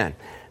we can.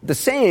 The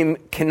same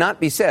cannot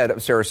be said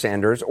of Sarah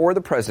Sanders or the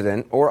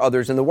president or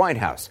others in the White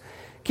House.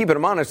 Keep it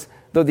honest,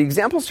 though the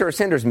example Sarah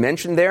Sanders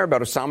mentioned there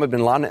about Osama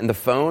bin Laden and the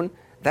phone,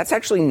 that's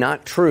actually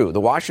not true. The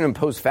Washington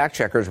Post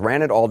fact-checkers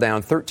ran it all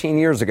down 13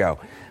 years ago.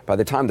 By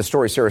the time the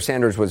story Sarah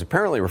Sanders was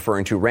apparently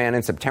referring to ran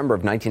in September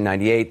of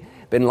 1998,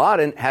 bin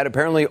Laden had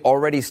apparently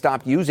already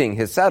stopped using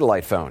his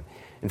satellite phone.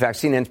 In fact,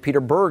 CNN's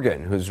Peter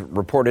Bergen, who's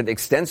reported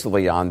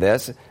extensively on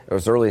this,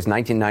 as early as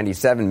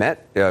 1997,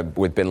 met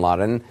with bin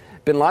Laden.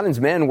 Bin Laden's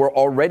men were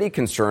already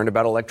concerned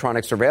about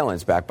electronic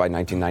surveillance back by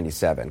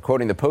 1997.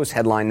 Quoting the Post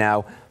headline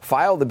now,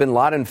 "File the bin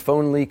Laden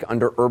phone leak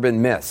under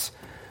urban myths."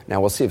 Now,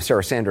 we'll see if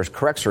Sarah Sanders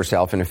corrects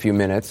herself in a few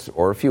minutes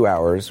or a few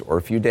hours or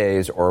a few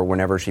days or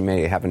whenever she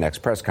may have a next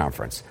press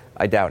conference.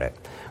 I doubt it.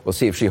 We'll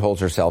see if she holds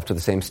herself to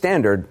the same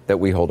standard that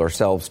we hold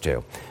ourselves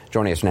to.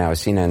 Joining us now is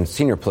CNN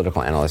senior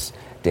political analyst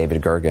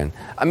David Gergen.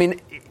 I mean,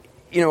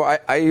 you know,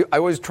 I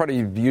always try to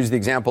use the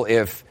example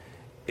if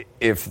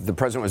the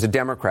president was a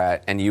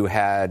Democrat and you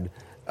had,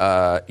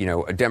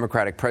 a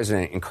Democratic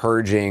president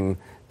encouraging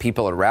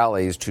people at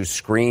rallies to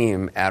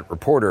scream at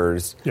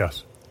reporters.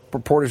 Yes.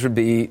 Reporters would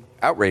be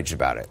outraged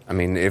about it. I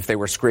mean, if they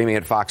were screaming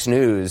at Fox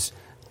News,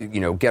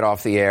 get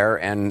off the air,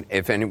 and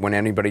when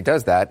anybody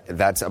does that,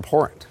 that's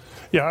abhorrent.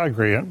 Yeah, I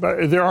agree.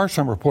 But there are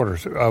some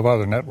reporters of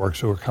other networks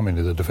who are coming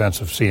to the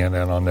defense of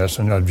CNN on this,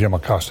 and Jim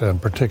Acosta in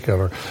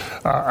particular.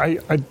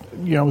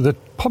 The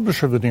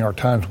publisher of the New York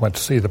Times went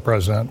to see the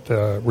president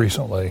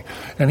recently,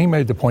 and he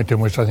made the point in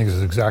which I think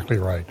is exactly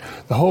right.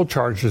 The whole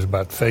charge is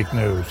about fake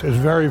news. It's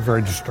very,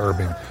 very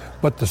disturbing.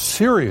 But the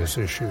serious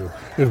issue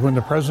is when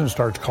the president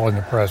starts calling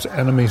the press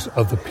enemies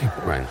of the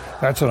people. Right.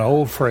 That's an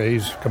old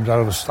phrase, comes out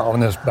of a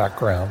Stalinist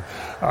background.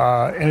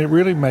 And it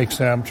really makes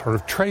them sort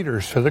of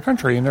traitors to the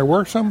country. And there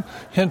were some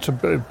hints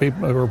of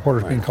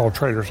reporters being called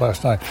traitors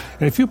last night.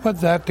 And if you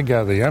put that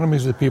together, the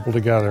enemies of the people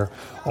together,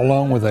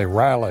 along with a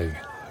rally,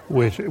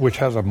 which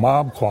has a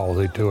mob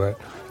quality to it,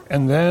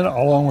 and then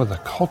along with a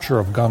culture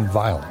of gun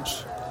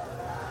violence,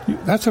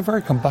 that's a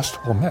very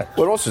combustible mix.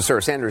 Well, also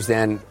Sarah Sanders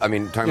then,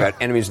 talking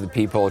about enemies of the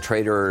people,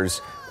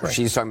 traitors, right.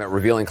 She's talking about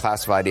revealing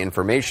classified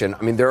information.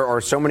 I mean, there are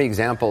so many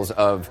examples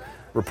of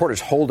reporters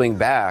holding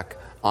back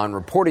on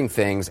reporting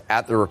things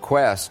at the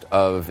request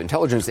of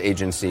intelligence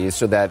agencies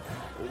so that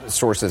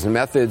sources and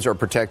methods are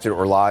protected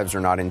or lives are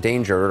not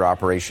endangered or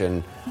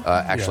operation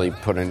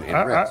put in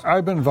risk.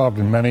 I've been involved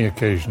in many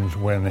occasions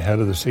when the head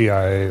of the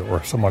CIA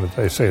or someone,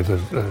 they say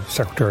the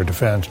Secretary of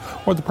Defense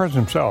or the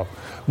president himself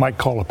might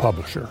call a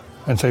publisher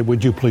and say,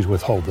 would you please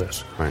withhold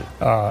this? Right.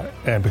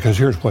 And because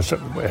here's what's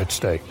at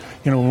stake.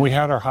 When we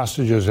had our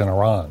hostages in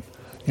Iran,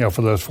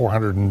 for those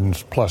 400 and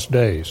plus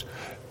days,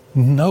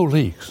 no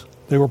leaks.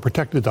 They were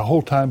protected the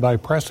whole time by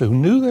press who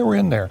knew they were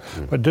in there,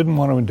 but didn't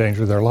want to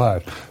endanger their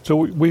lives. So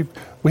we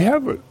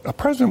have a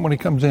president, when he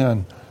comes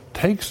in,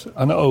 takes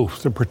an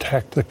oath to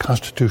protect the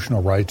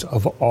constitutional rights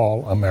of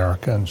all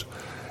Americans.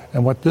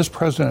 And what this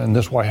president and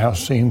this White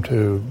House seem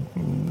to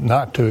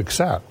not to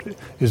accept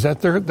is that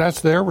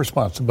that's their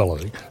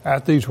responsibility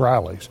at these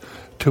rallies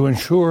to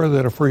ensure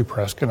that a free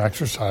press can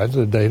exercise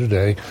the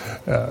day-to-day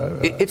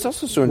It's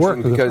also so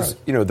interesting because,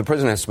 the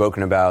president has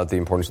spoken about the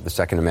importance of the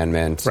Second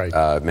Amendment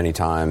many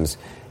times.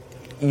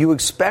 You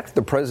expect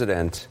the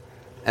president,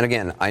 and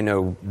again, I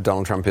know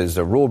Donald Trump is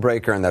a rule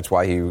breaker, and that's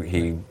why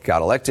he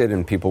got elected,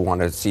 and people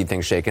want to see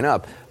things shaken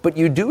up. But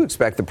you do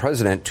expect the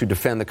president to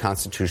defend the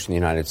Constitution of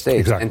the United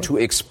States and to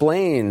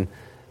explain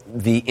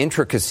the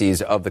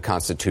intricacies of the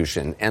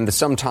Constitution and the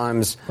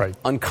sometimes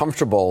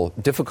uncomfortable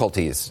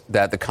difficulties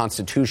that the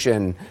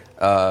Constitution,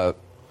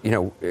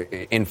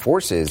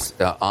 enforces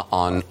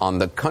on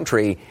the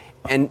country.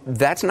 And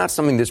that's not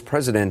something this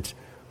president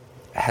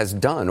has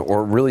done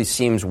or really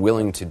seems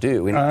willing to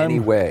do in any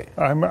way?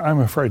 I'm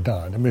afraid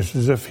not. I mean, it's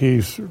as if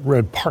he's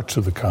read parts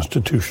of the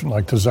Constitution,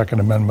 like the Second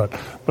Amendment,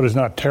 but is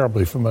not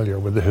terribly familiar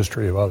with the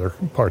history of other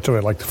parts of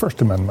it, like the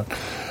First Amendment.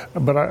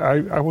 But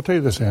I will tell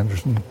you this,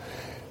 Anderson.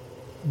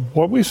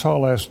 What we saw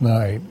last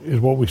night is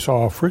what we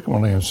saw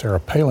frequently in Sarah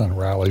Palin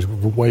rallies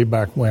way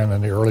back when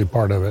in the early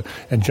part of it.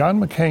 And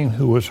John McCain,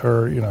 who was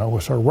her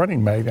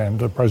running mate and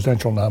the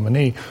presidential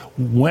nominee,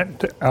 went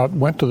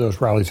to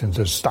those rallies and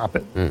said, "Stop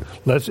it.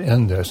 Let's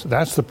end this."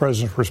 That's the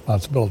president's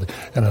responsibility.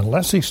 And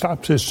unless he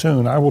stops this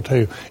soon, I will tell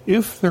you,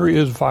 if there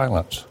is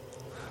violence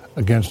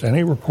against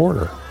any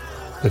reporter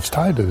that's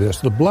tied to this,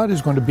 the blood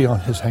is going to be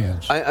on his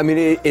hands. I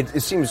mean,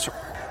 it seems...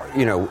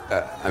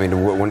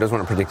 one doesn't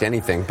want to predict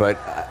anything, but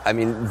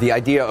the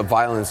idea of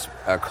violence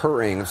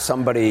occurring,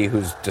 somebody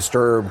who's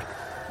disturbed,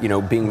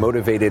 being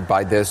motivated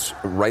by this,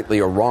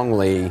 rightly or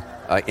wrongly,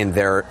 in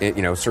their,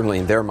 certainly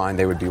in their mind,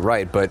 they would be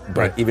right. But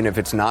even if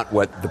it's not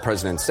what the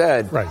president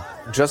said,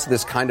 just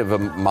this kind of a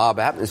mob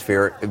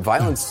atmosphere,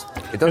 violence,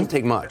 it doesn't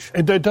take much.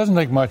 It doesn't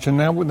take much, and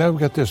now we've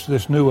got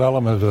this new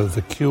element of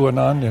the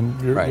Qanon,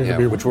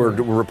 and which we're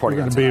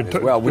reporting on tonight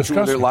as well. Which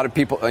there are a lot of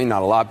people,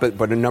 not a lot,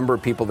 but a number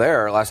of people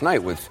there last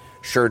night with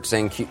shirts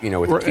saying,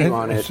 with Q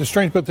on it. It's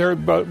strange, but there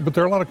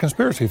are a lot of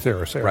conspiracy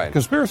theorists there. Right.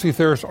 Conspiracy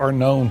theorists are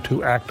known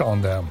to act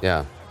on them.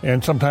 Yeah.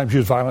 And sometimes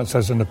use violence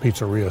as in the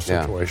pizzeria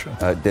situation.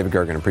 David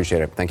Gergen,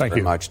 appreciate it. Thank you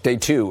very much. Day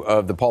 2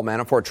 of the Paul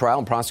Manafort trial,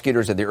 and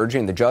prosecutors at the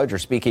urging of the judge are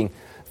speaking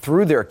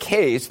through their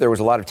case. There was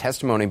a lot of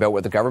testimony about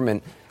what the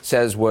government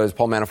says was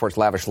Paul Manafort's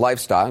lavish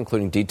lifestyle,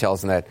 including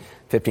details in that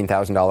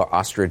 $15,000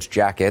 ostrich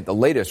jacket. The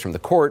latest from the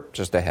court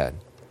just ahead.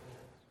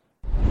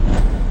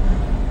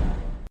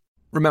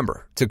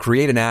 Remember, to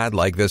create an ad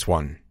like this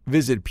one,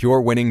 visit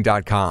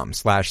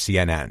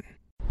purewinning.com/CNN.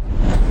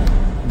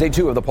 Day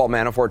 2 of the Paul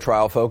Manafort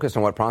trial focused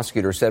on what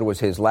prosecutors said was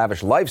his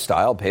lavish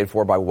lifestyle, paid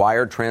for by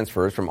wire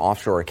transfers from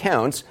offshore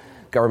accounts.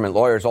 Government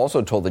lawyers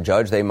also told the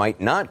judge they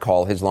might not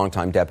call his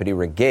longtime deputy,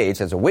 Rick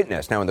Gates, as a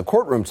witness. Now, in the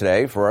courtroom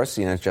today for us,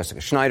 CNN's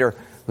Jessica Schneider,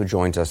 who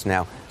joins us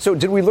now. So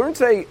did we learn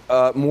today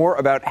more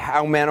about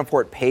how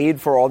Manafort paid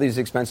for all these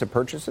expensive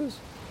purchases?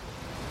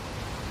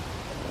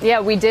 Yeah,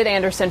 we did,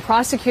 Anderson.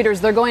 Prosecutors,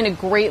 they're going to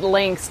great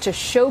lengths to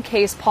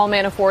showcase Paul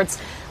Manafort's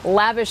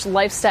lavish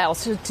lifestyle.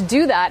 So to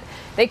do that,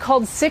 they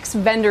called 6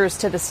 vendors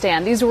to the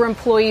stand. These were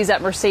employees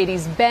at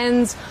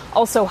Mercedes-Benz,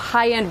 also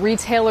high-end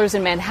retailers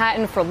in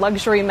Manhattan for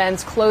luxury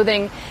men's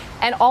clothing.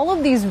 And all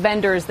of these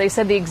vendors, they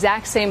said the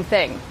exact same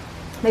thing.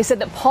 They said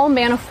that Paul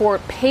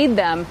Manafort paid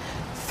them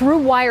through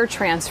wire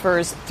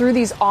transfers through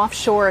these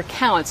offshore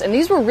accounts. And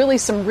these were really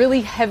some really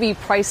heavy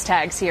price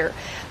tags here.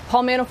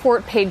 Paul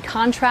Manafort paid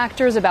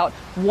contractors about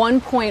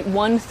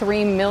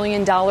 $1.13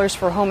 million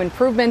for home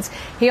improvements.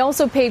 He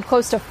also paid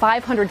close to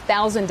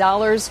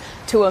 $500,000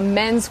 to a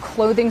men's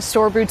clothing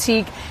store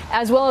boutique,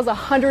 as well as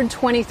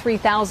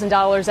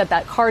 $123,000 at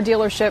that car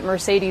dealership,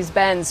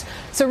 Mercedes-Benz.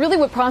 So really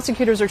what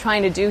prosecutors are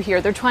trying to do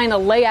here, they're trying to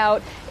lay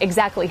out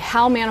exactly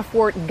how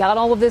Manafort got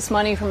all of this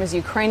money from his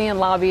Ukrainian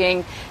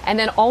lobbying, and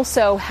then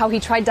also how he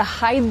tried to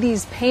hide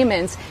these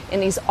payments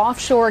in these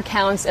offshore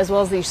accounts as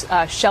well as these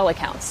shell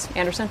accounts.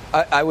 Anderson?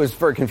 I was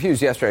very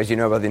confused yesterday, as you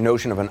know, about the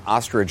notion of an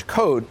ostrich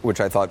coat, which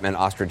I thought meant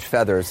ostrich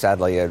feathers.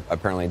 Sadly, it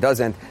apparently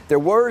doesn't. There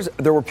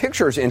were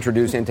pictures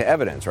introduced into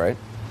evidence, right?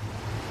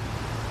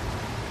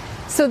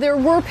 So there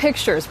were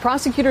pictures.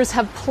 Prosecutors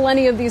have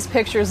plenty of these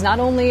pictures, not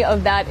only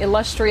of that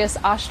illustrious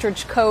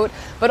ostrich coat,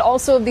 but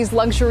also of these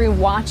luxury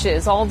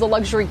watches, all of the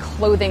luxury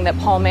clothing that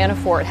Paul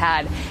Manafort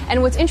had.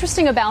 And what's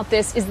interesting about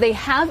this is they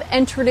have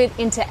entered it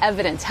into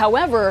evidence.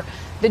 However,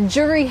 the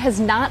jury has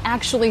not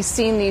actually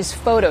seen these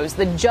photos.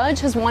 The judge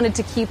has wanted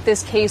to keep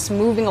this case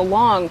moving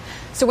along.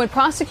 So when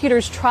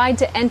prosecutors tried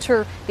to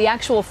enter the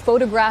actual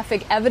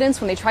photographic evidence,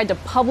 when they tried to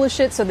publish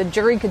it so the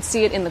jury could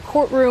see it in the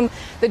courtroom,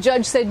 the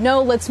judge said,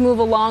 no, let's move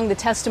along. The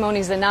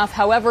testimony's enough.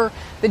 However,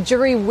 the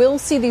jury will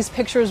see these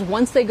pictures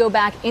once they go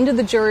back into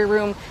the jury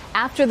room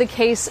after the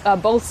case.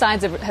 Both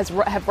sides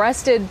have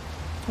rested.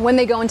 When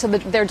they go into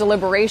their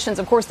deliberations,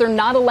 of course, they're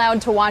not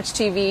allowed to watch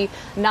TV,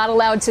 not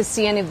allowed to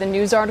see any of the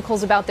news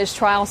articles about this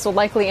trial. So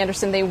likely,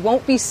 Anderson, they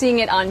won't be seeing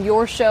it on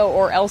your show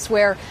or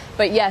elsewhere.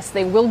 But yes,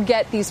 they will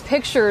get these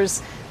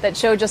pictures that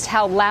show just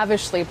how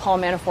lavishly Paul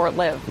Manafort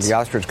lived. The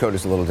ostrich coat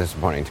is a little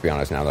disappointing, to be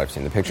honest, now that I've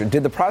seen the picture.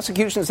 Did the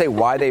prosecution say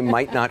why they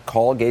might not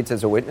call Gates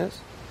as a witness?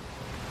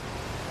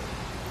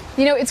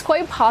 You know, it's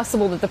quite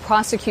possible that the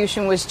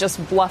prosecution was just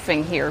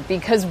bluffing here,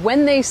 because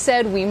when they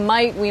said we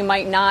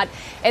might not,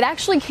 it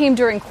actually came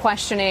during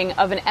questioning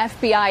of an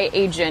FBI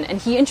agent,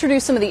 and he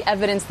introduced some of the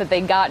evidence that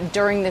they got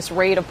during this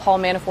raid of Paul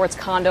Manafort's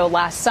condo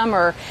last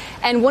summer.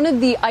 And one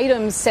of the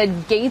items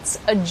said Gates'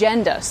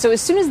 agenda. So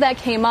as soon as that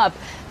came up,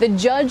 the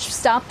judge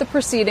stopped the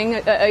proceeding.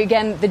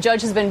 Again, the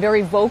judge has been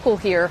very vocal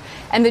here.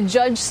 And the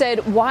judge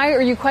said, why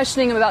are you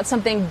questioning him about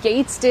something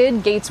Gates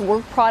did, Gates'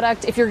 work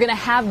product? If you're going to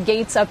have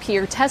Gates up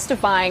here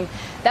testifying,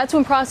 testifying. That's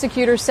when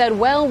prosecutors said,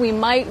 well, we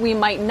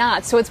might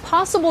not. So it's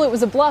possible it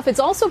was a bluff. It's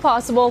also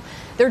possible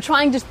they're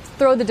trying to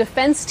throw the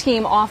defense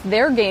team off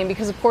their game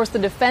because, of course, the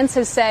defense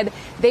has said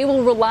they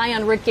will rely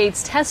on Rick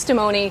Gates'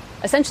 testimony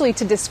essentially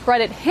to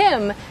discredit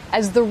him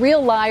as the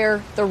real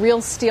liar, the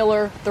real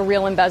stealer, the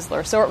real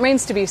embezzler. So it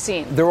remains to be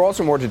seen. There were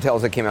also more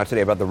details that came out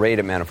today about the raid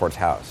at Manafort's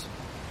house.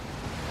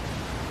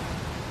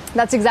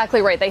 That's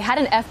exactly right. They had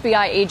an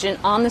FBI agent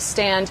on the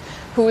stand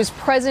who was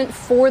present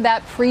for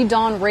that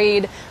pre-dawn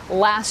raid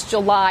last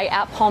July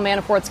at Paul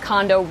Manafort's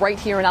condo right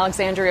here in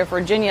Alexandria,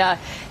 Virginia.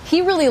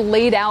 He really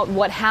laid out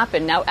what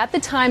happened. Now, at the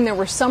time, there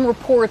were some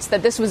reports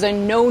that this was a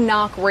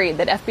no-knock raid,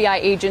 that FBI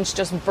agents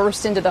just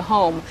burst into the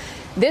home.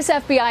 This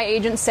FBI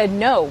agent said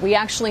no. We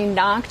actually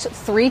knocked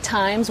 3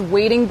 times,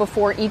 waiting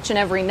before each and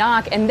every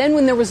knock. And then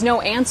when there was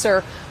no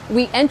answer,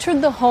 we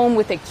entered the home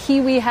with a key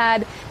we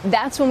had.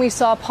 That's when we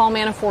saw Paul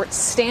Manafort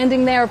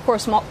standing there. Of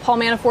course, Paul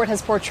Manafort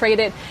has portrayed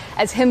it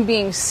as him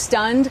being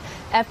stunned.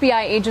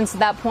 FBI agents at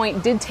that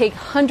point did take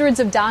hundreds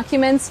of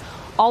documents,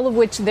 all of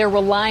which they're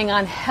relying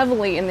on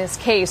heavily in this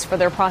case for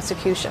their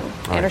prosecution.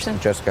 Anderson?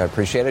 Right. Jessica, I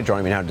appreciate it.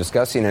 Joining me now to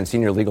discuss, CNN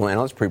senior legal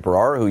analyst Preet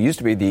Bharara, who used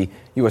to be the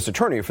U.S.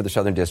 Attorney for the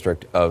Southern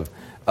District of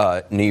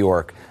New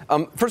York.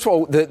 First of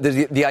all,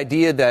 the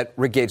idea that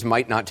Rick Gates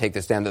might not take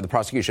the stand, that the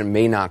prosecution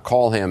may not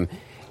call him,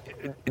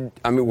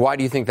 I mean, why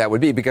do you think that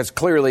would be? Because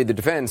clearly the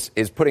defense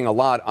is putting a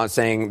lot on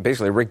saying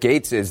basically Rick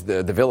Gates is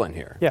the villain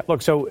here. Yeah,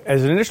 look, so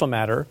as an initial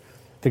matter,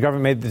 the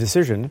government made the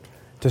decision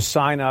to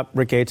sign up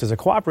Rick Gates as a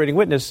cooperating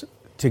witness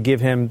to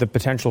give him the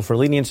potential for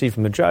leniency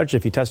from the judge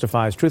if he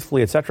testifies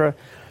truthfully, et cetera.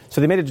 So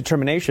they made a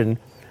determination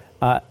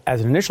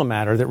as an initial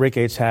matter that Rick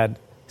Gates had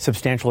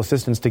substantial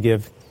assistance to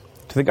give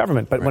to the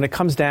government. But when it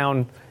comes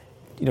down,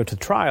 to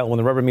trial, when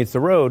the rubber meets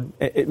the road,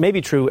 it may be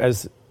true,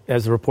 as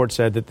the report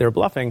said, that they're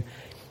bluffing.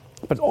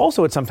 But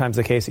also it's sometimes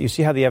the case that you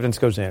see how the evidence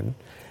goes in,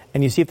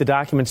 and you see if the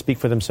documents speak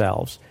for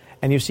themselves,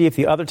 and you see if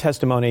the other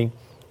testimony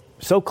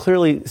so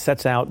clearly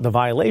sets out the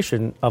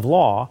violation of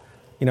law.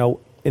 In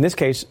this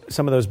case,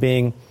 some of those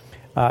being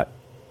Paul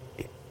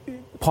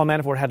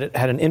Manafort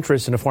had an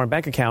interest in a foreign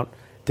bank account,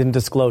 didn't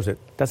disclose it.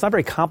 That's not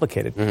very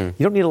complicated. Mm-hmm.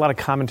 You don't need a lot of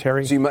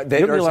commentary. So they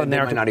don't need a lot of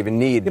narrative. They might not even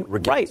need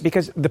Rick Gates. Right,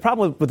 because the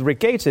problem with Rick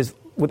Gates is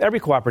with every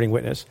cooperating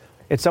witness,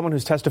 it's someone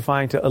who's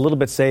testifying to a little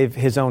bit save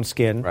his own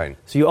skin. Right.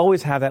 So you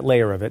always have that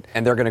layer of it.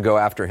 And they're going to go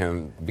after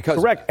him because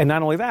correct. And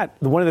not only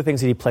that, one of the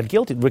things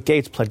that Rick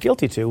Gates pled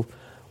guilty to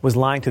was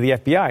lying to the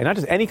FBI. Not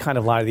just any kind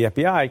of lie to the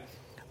FBI,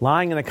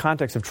 lying in the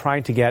context of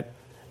trying to get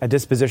a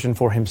disposition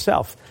for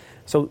himself.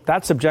 So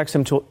that subjects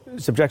him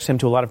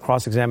to a lot of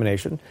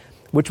cross-examination,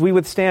 which we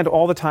withstand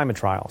all the time at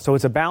trial. So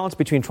it's a balance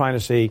between trying to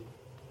see,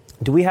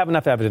 do we have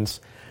enough evidence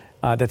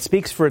that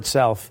speaks for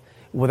itself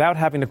without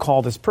having to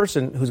call this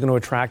person who's going to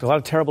attract a lot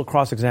of terrible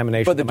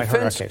cross-examination. But the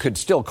defense could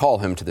still call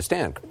him to the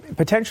stand.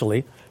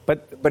 Potentially.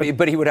 But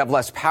he would have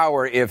less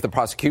power if the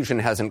prosecution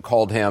hasn't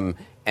called him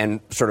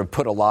and sort of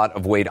put a lot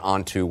of weight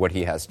onto what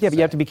he has to say. Yeah, but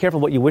you have to be careful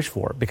what you wish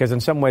for, because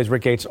in some ways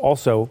Rick Gates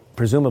also,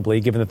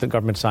 presumably, given that the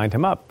government signed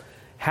him up,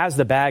 has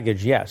the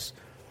baggage, yes,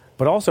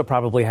 but also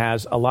probably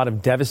has a lot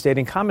of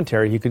devastating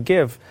commentary he could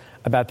give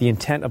about the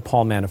intent of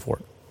Paul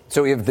Manafort.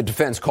 So if the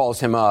defense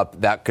calls him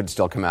up, that could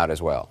still come out as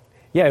well?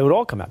 Yeah, it would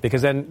all come out,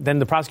 because then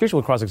the prosecution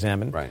would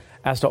cross-examine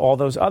as to all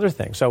those other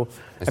things. So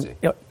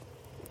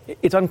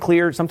it's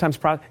unclear. Sometimes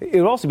it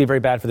would also be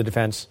very bad for the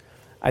defense,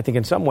 I think,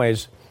 in some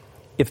ways,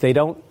 if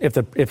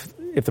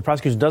the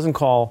prosecution doesn't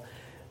call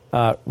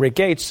Rick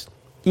Gates,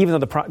 even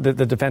though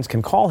the defense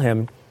can call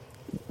him.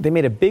 They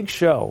made a big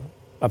show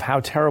of how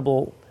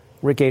terrible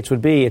Rick Gates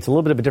would be. It's a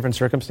little bit of a different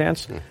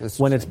circumstance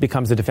when it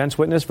becomes a defense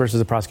witness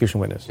versus a prosecution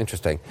witness.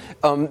 Interesting.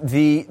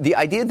 The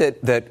idea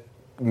that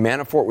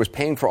Manafort was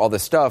paying for all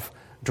this stuff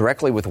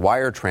directly with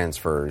wire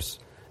transfers.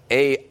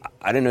 I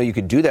didn't know you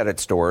could do that at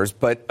stores,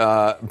 but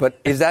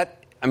is that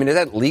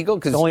legal?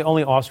 Because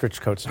only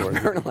ostrich coat stores.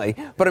 Apparently.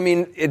 But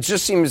it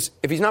just seems,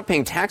 if he's not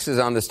paying taxes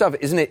on this stuff,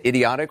 isn't it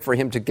idiotic for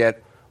him to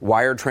get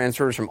wire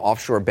transfers from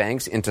offshore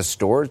banks into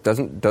stores?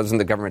 Doesn't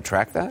the government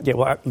track that? Yeah,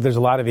 well, there's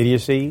a lot of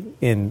idiocy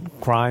in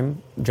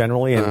crime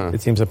generally, and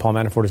it seems that Paul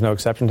Manafort is no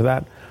exception to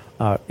that.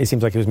 It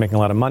seems like he was making a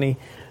lot of money.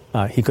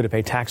 He could have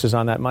paid taxes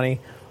on that money.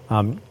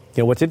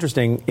 What's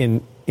interesting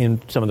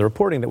in some of the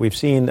reporting that we've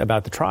seen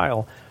about the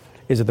trial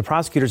is that the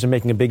prosecutors are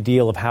making a big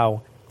deal of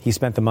how he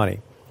spent the money.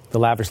 The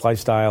lavish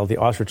lifestyle, the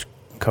ostrich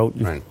coat,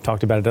 you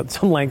talked about it at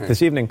some length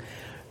this evening,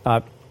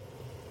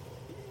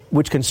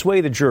 which can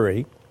sway the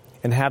jury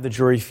and have the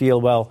jury feel,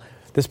 well,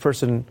 this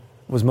person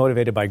was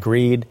motivated by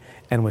greed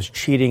and was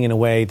cheating in a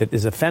way that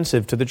is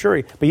offensive to the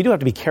jury. But you do have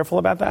to be careful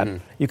about that.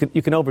 You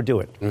can overdo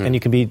it, and you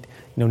can be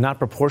not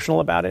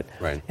proportional about it.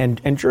 Right.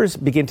 And jurors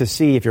begin to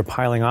see if you're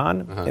piling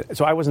on.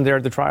 So I wasn't there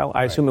at the trial.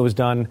 I assume it was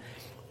done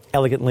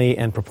elegantly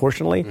and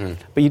proportionally.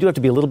 But you do have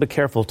to be a little bit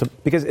careful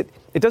because it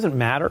doesn't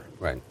matter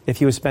if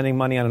he was spending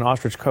money on an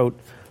ostrich coat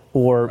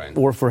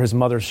or for his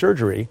mother's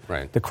surgery.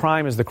 The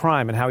crime is the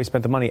crime, and how he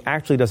spent the money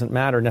actually doesn't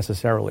matter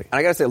necessarily. And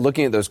I got to say,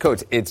 looking at those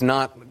coats, it's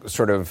not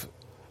sort of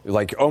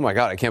like, oh my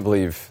God, I can't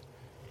believe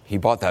he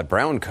bought that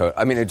brown coat.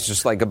 I mean, it's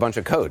just like a bunch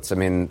of coats. I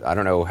mean, I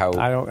don't know how.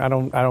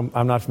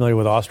 I'm not familiar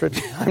with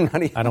ostrich.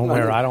 I don't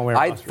wear.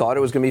 I thought it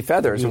was going to be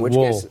feathers. In which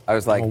case, I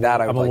was like,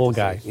 that. I'm a wool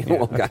guy.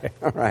 Wool guy.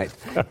 All right,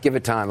 give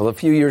it time. A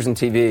few years in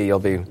TV, you'll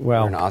be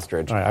wearing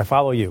ostrich. All right, I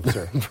follow you,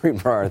 sir.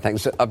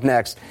 Thanks. Up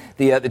next,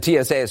 the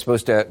TSA is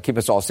supposed to keep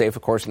us all safe,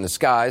 of course, in the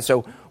sky.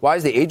 So why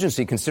is the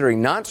agency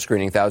considering not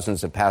screening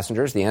thousands of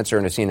passengers? The answer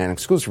in a CNN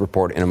exclusive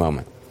report in a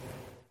moment.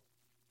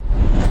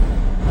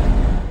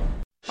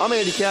 I'm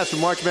Andy Katz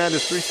from March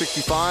Madness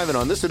 365, and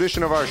on this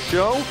edition of our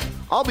show,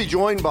 I'll be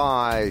joined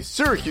by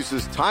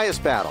Syracuse's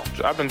Tyus Battle.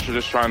 I've been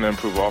just trying to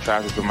improve all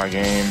facets of my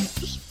game,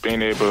 just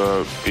being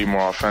able to be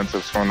more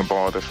offensive, throwing the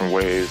ball different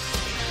ways,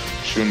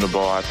 shooting the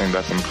ball, I think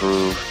that's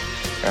improved,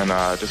 and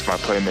just my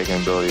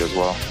playmaking ability as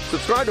well.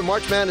 Subscribe to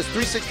March Madness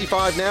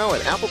 365 now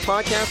at Apple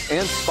Podcasts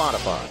and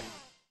Spotify.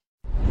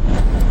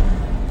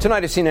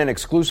 Tonight, a CNN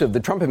exclusive, the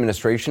Trump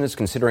administration is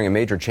considering a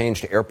major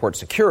change to airport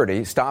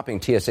security,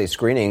 stopping TSA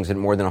screenings at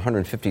more than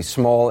 150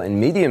 small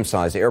and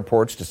medium-sized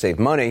airports to save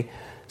money.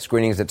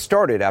 Screenings that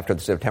started after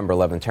the September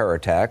 11 terror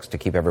attacks to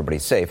keep everybody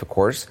safe, of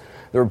course.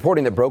 The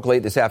reporting that broke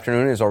late this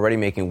afternoon is already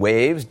making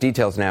waves.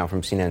 Details now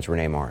from CNN's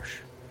Renee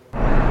Marsh.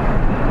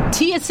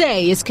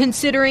 TSA is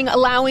considering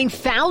allowing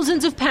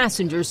thousands of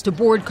passengers to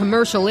board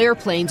commercial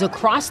airplanes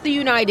across the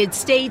United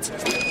States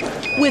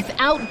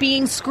without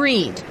being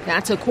screened.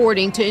 That's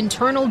according to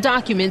internal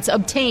documents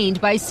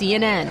obtained by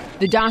CNN.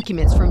 The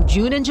documents from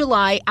June and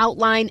July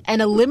outline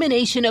an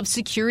elimination of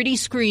security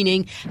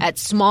screening at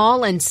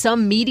small and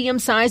some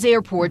medium-sized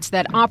airports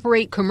that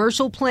operate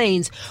commercial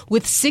planes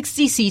with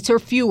 60 seats or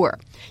fewer.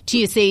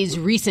 TSA's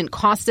recent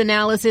cost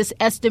analysis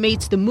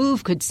estimates the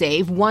move could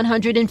save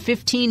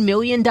 $115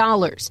 million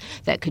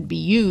that could be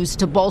used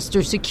to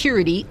bolster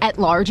security at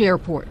large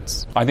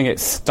airports. I think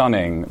it's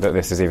stunning that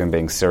this is even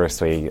being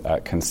seriously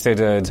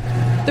considered.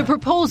 The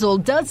proposal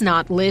does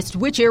not list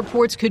which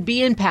airports could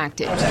be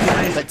impacted,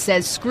 but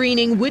says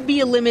screening would be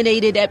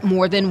eliminated at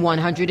more than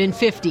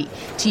 150.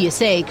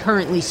 TSA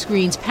currently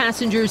screens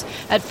passengers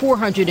at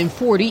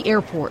 440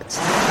 airports.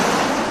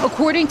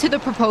 According to the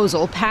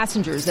proposal,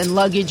 passengers and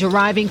luggage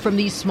arriving from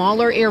these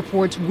smaller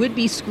airports would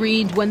be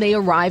screened when they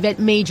arrive at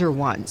major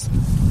ones.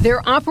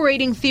 Their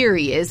operating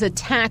theory is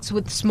attacks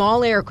with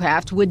small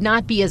aircraft would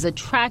not be as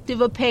attractive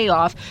a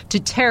payoff to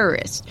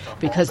terrorists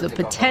because the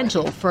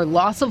potential for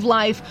loss of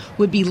life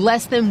would be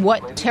less than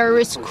what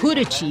terrorists could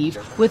achieve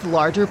with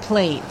larger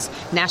planes.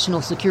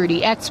 National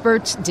security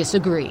experts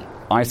disagree.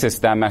 ISIS,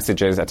 their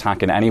message is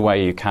attack in any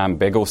way you can,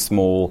 big or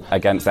small,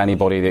 against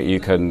anybody that you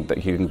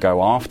can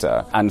go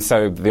after. And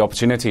so the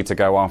opportunity to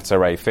go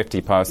after a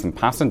 50-person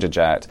passenger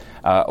jet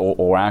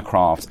or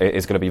aircraft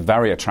is going to be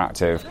very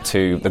attractive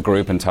to the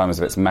group in terms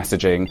of its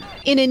messaging.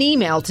 In an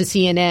email to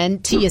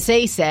CNN,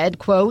 TSA said,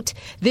 quote,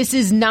 "This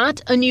is not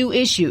a new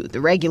issue.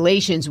 The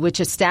regulations which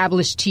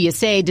establish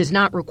TSA does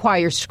not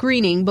require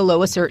screening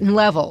below a certain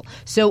level.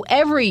 So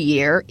every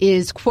year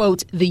is,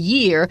 quote, the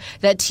year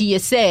that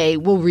TSA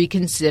will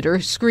reconsider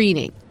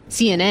screening."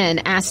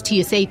 CNN asked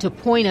TSA to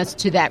point us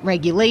to that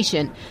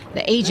regulation.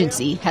 The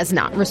agency has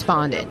not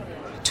responded.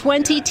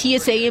 20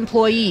 TSA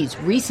employees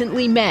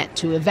recently met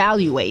to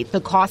evaluate the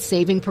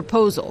cost-saving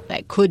proposal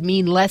that could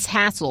mean less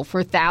hassle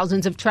for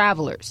thousands of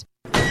travelers.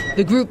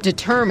 The group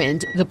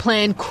determined the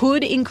plan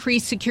could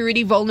increase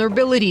security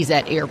vulnerabilities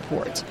at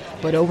airports,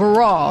 but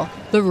overall,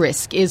 the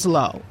risk is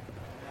low.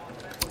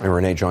 And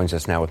Renee joins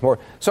us now with more.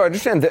 So I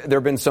understand there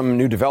have been some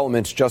new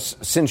developments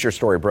just since your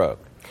story broke.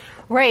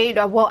 Right.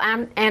 Well,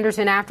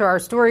 Anderson, after our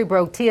story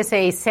broke,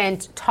 TSA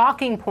sent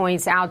talking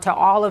points out to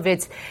all of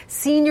its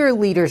senior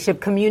leadership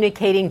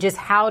communicating just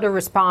how to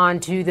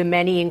respond to the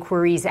many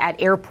inquiries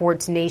at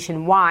airports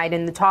nationwide.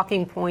 And the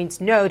talking points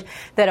note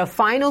that a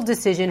final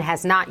decision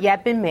has not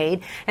yet been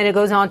made. And it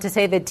goes on to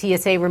say that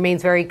TSA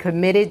remains very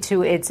committed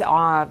to its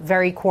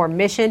very core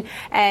mission.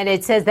 And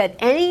it says that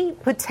any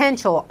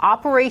potential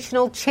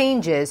operational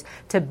changes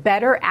to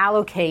better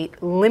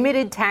allocate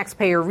limited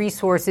taxpayer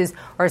resources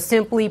are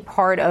simply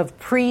part of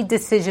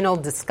pre-decisional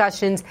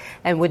discussions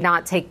and would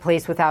not take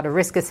place without a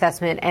risk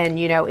assessment. And,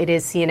 you know, it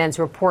is CNN's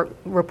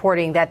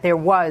reporting that there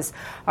was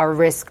a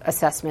risk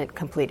assessment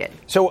completed.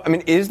 So, I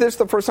mean, is this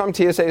the first time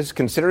TSA has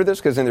considered this?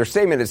 Because in their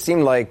statement, it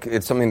seemed like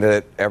it's something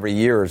that every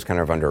year is kind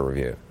of under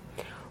review.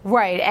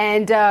 Right.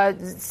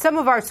 And some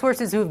of our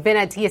sources who've been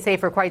at TSA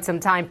for quite some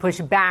time push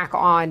back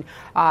on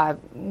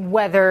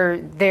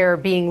whether they're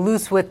being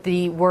loose with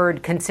the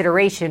word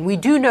consideration. We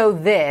do know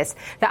this.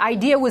 The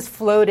idea was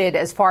floated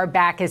as far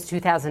back as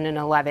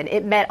 2011.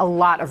 It met a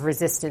lot of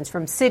resistance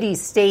from cities,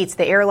 states,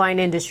 the airline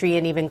industry,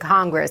 and even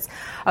Congress.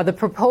 The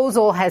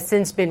proposal has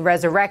since been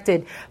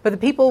resurrected. But the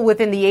people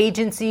within the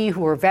agency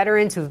who are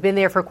veterans who've been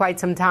there for quite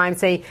some time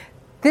say,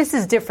 this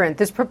is different.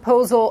 This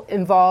proposal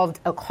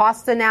involved a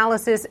cost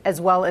analysis as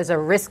well as a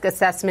risk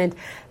assessment.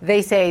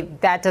 They say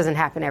that doesn't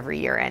happen every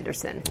year,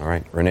 Anderson. All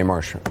right. Renee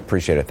Marsh,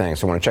 appreciate it.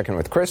 Thanks. I want to check in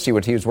with Chris, see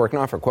what he was working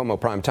on for Cuomo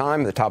Prime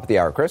Time at the top of the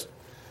hour. Chris?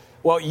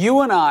 Well,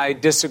 you and I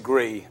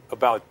disagree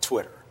about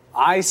Twitter.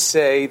 I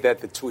say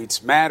that the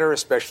tweets matter,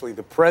 especially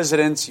the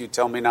president's. You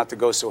tell me not to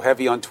go so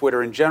heavy on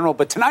Twitter in general,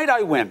 but tonight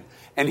I win.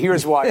 And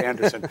here's why,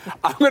 Anderson.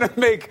 I'm going to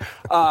make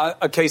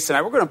a case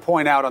tonight. We're going to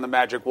point out on the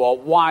magic wall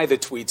why the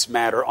tweets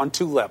matter on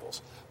two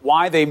levels.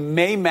 Why they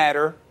may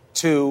matter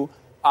to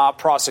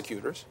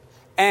prosecutors,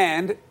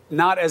 and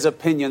not as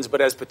opinions,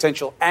 but as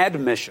potential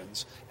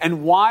admissions,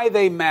 and why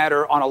they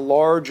matter on a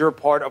larger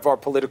part of our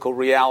political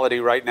reality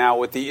right now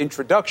with the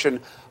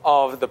introduction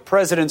of the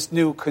president's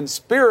new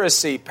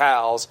conspiracy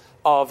pals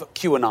of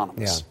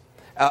QAnonymous.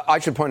 Yeah. I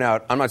should point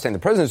out, I'm not saying the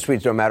president's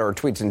tweets don't matter or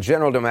tweets in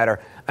general don't matter.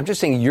 I'm just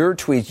saying your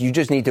tweets, you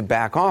just need to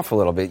back off a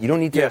little bit. You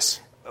don't need to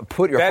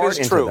put your heart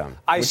into them.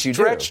 I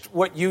stretched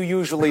what you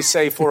usually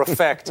say for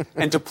effect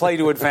and to play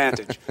to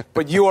advantage.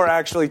 But you are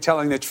actually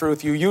telling the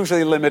truth. You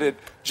usually limit it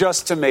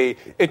just to me.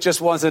 It just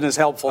wasn't as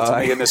helpful to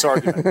me in this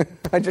argument.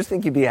 I just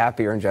think you'd be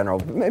happier in general,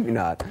 but maybe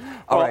not.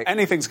 All right.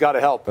 Anything's got to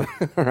help.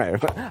 All right.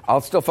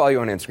 I'll still follow you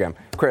on Instagram.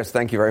 Chris,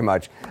 thank you very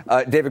much.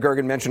 David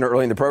Gergen mentioned it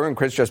early in the program.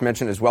 Chris just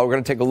mentioned as well. We're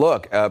going to take a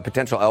look at a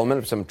potential element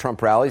of some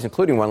Trump rallies,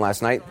 including one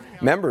last night.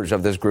 Members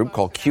of this group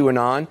called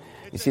QAnon.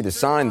 You see the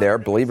sign there,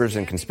 believers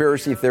in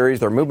conspiracy theories.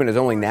 Their movement is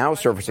only now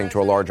surfacing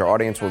to a larger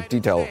audience. We'll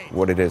detail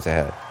what it is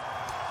ahead.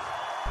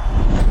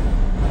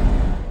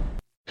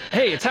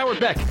 Hey, it's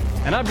Howard Beck,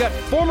 and I've got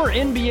former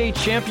NBA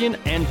champion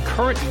and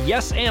current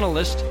Yes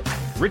analyst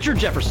Richard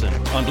Jefferson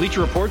on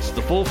Bleacher Report's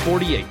The Full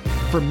 48.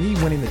 For me,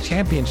 winning the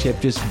championship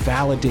just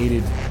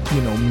validated,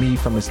 me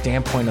from a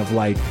standpoint of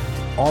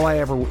all I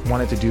ever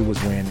wanted to do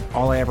was win.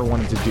 All I ever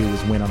wanted to do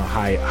was win on a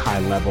high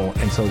level.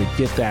 And so to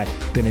get that,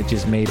 then it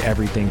just made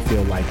everything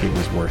feel like it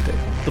was worth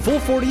it. The Full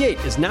 48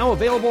 is now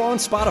available on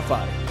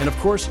Spotify. And of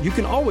course, you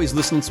can always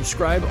listen and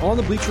subscribe on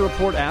the Bleacher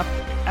Report app,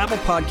 Apple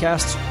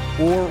Podcasts,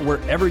 or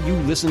wherever you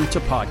listen to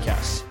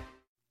podcasts.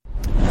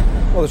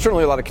 Well, there's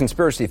certainly a lot of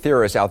conspiracy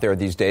theorists out there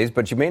these days,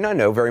 but you may not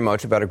know very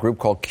much about a group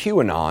called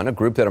QAnon, a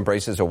group that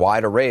embraces a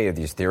wide array of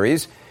these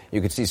theories. You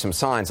could see some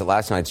signs at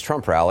last night's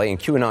Trump rally, and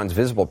QAnon's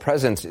visible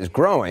presence is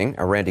growing.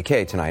 Randy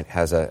Kay tonight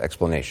has an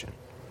explanation.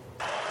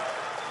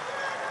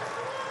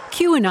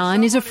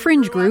 QAnon is a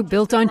fringe group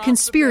built on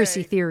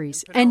conspiracy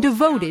theories and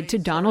devoted to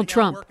Donald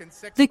Trump.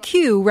 The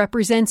Q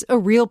represents a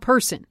real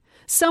person,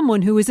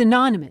 someone who is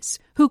anonymous,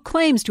 who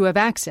claims to have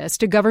access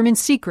to government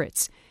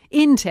secrets,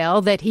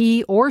 intel that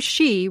he or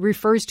she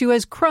refers to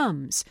as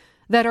crumbs,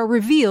 that are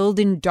revealed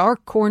in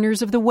dark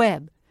corners of the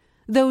web.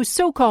 Those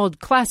so-called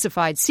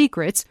classified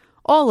secrets,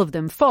 all of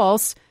them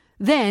false,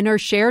 then are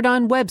shared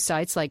on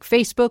websites like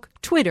Facebook,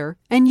 Twitter,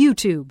 and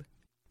YouTube.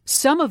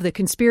 Some of the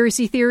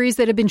conspiracy theories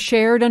that have been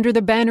shared under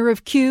the banner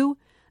of Q,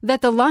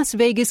 that the Las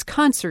Vegas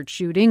concert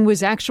shooting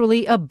was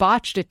actually a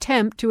botched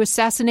attempt to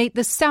assassinate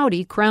the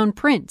Saudi crown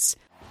prince,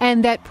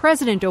 and that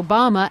President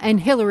Obama and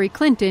Hillary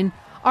Clinton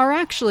are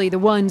actually the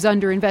ones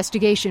under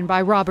investigation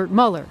by Robert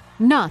Mueller,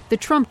 not the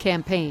Trump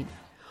campaign.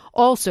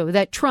 Also,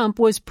 that Trump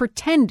was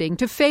pretending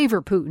to favor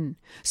Putin,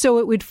 so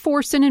it would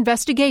force an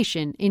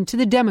investigation into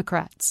the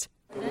Democrats.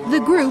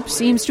 The group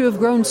seems to have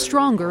grown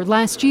stronger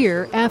last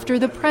year after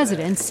the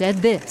president said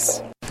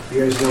this.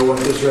 You guys know what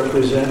this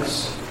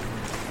represents?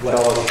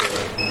 Well,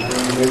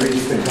 maybe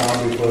you can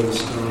calm before the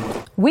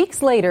storm.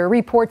 Weeks later,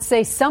 reports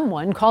say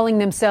someone calling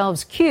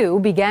themselves Q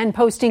began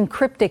posting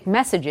cryptic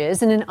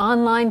messages in an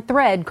online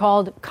thread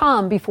called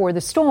Calm Before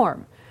the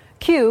Storm.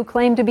 Q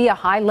claimed to be a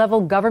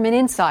high-level government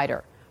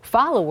insider.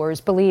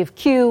 Followers believe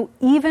Q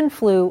even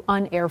flew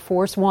on Air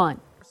Force One.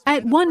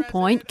 At one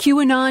point,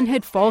 QAnon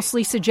had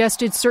falsely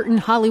suggested certain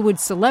Hollywood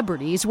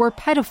celebrities were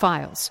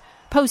pedophiles,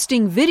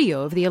 posting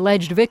video of the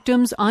alleged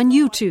victims on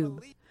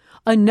YouTube.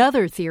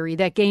 Another theory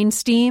that gained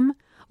steam,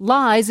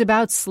 lies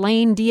about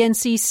slain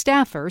DNC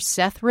staffer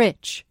Seth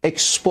Rich.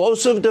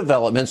 Explosive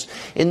developments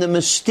in the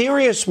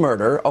mysterious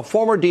murder of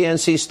former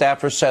DNC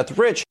staffer Seth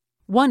Rich.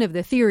 One of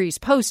the theories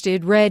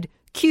posted read,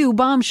 Q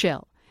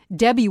bombshell.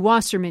 Debbie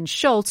Wasserman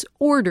Schultz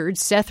ordered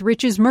Seth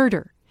Rich's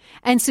murder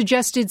and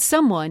suggested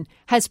someone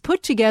has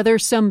put together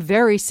some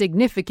very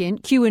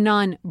significant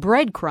QAnon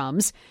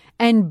breadcrumbs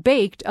and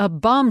baked a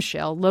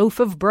bombshell loaf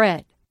of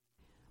bread.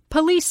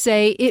 Police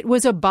say it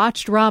was a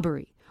botched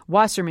robbery.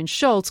 Wasserman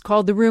Schultz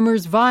called the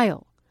rumors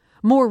vile.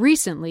 More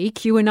recently,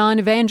 QAnon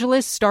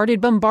evangelists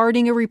started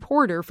bombarding a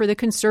reporter for the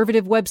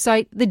conservative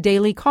website The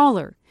Daily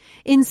Caller,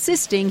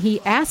 insisting he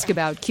ask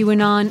about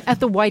QAnon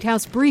at the White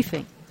House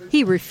briefing.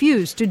 He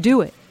refused to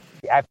do it.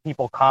 I have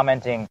people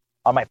commenting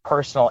on my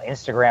personal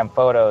Instagram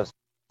photos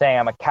saying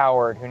I'm a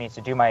coward who needs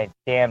to do my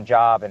damn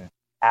job and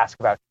ask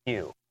about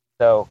Q.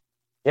 So,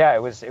 yeah,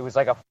 it was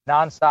like a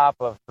nonstop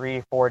of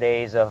 3-4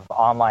 days of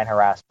online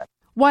harassment.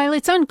 While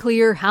it's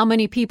unclear how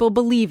many people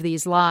believe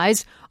these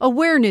lies,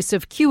 awareness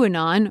of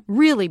QAnon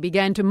really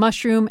began to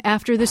mushroom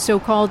after the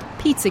so-called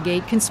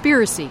Pizzagate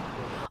conspiracy,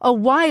 a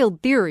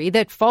wild theory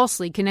that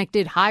falsely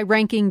connected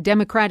high-ranking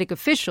Democratic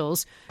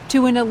officials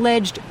to an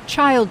alleged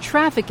child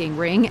trafficking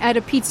ring at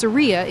a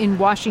pizzeria in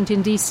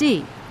Washington,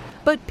 D.C.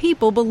 But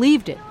people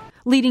believed it,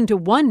 leading to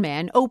one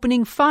man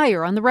opening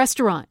fire on the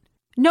restaurant.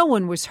 No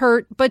one was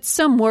hurt, but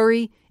some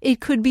worry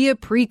it could be a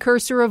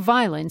precursor of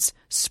violence,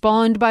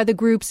 spawned by the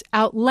group's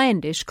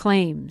outlandish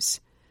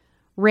claims.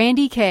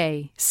 Randy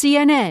Kay,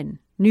 CNN,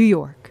 New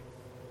York.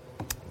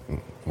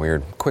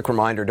 Weird. Quick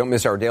reminder, don't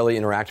miss our daily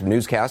interactive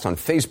newscast on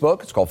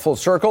Facebook. It's called Full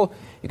Circle.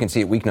 You can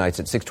see it weeknights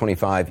at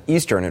 6:25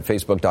 Eastern at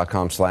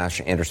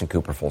facebook.com/Anderson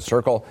Cooper Full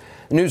Circle.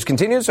 The news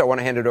continues. I want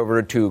to hand it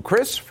over to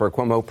Chris for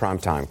Cuomo Prime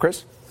Time.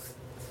 Chris?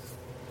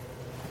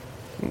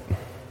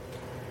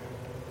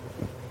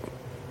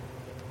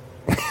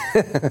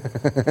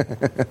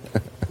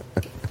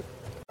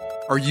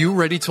 Are you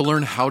ready to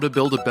learn how to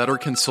build a better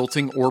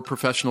consulting or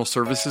professional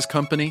services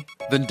company?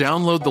 Then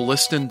download the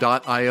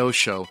Liston.io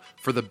show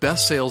for the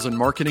best sales and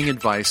marketing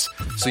advice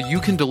so you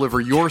can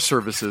deliver your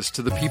services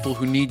to the people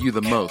who need you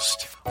the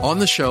most. On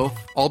the show,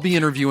 I'll be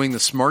interviewing the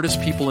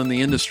smartest people in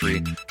the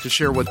industry to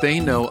share what they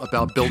know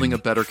about building a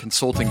better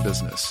consulting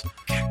business.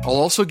 I'll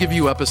also give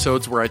you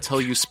episodes where I tell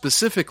you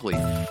specifically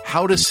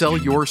how to sell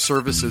your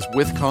services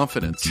with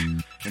confidence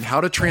and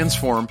how to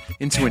transform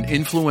into an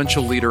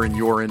influential leader in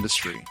your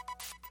industry.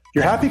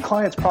 Your happy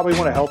clients probably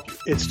want to help you.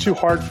 It's too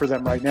hard for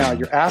them right now.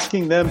 You're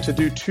asking them to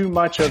do too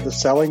much of the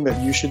selling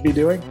that you should be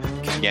doing.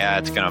 Yeah,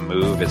 it's going to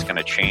move. It's going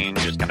to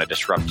change. It's going to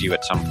disrupt you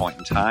at some point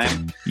in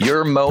time.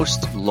 Your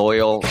most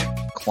loyal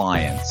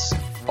clients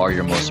are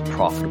your most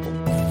profitable.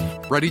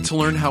 Ready to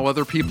learn how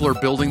other people are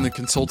building the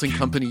consulting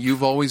company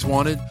you've always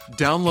wanted?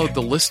 Download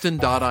the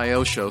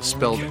Liston.io show,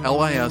 spelled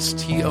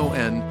Liston.io,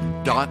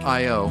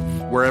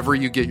 wherever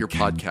you get your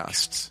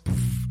podcasts.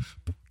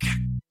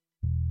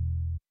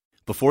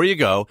 Before you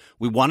go,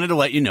 we wanted to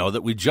let you know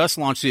that we just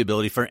launched the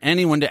ability for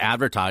anyone to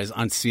advertise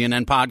on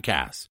CNN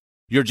podcasts.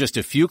 You're just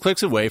a few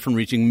clicks away from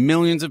reaching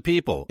millions of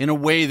people in a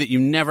way that you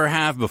never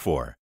have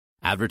before.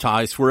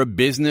 Advertise for a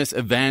business,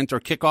 event, or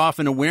kick off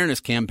an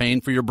awareness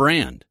campaign for your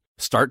brand.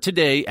 Start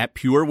today at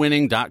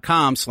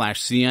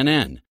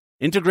purewinning.com/CNN.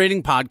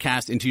 Integrating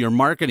podcasts into your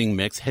marketing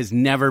mix has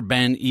never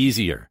been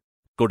easier.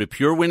 Go to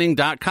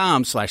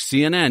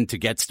purewinning.com/CNN to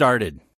get started.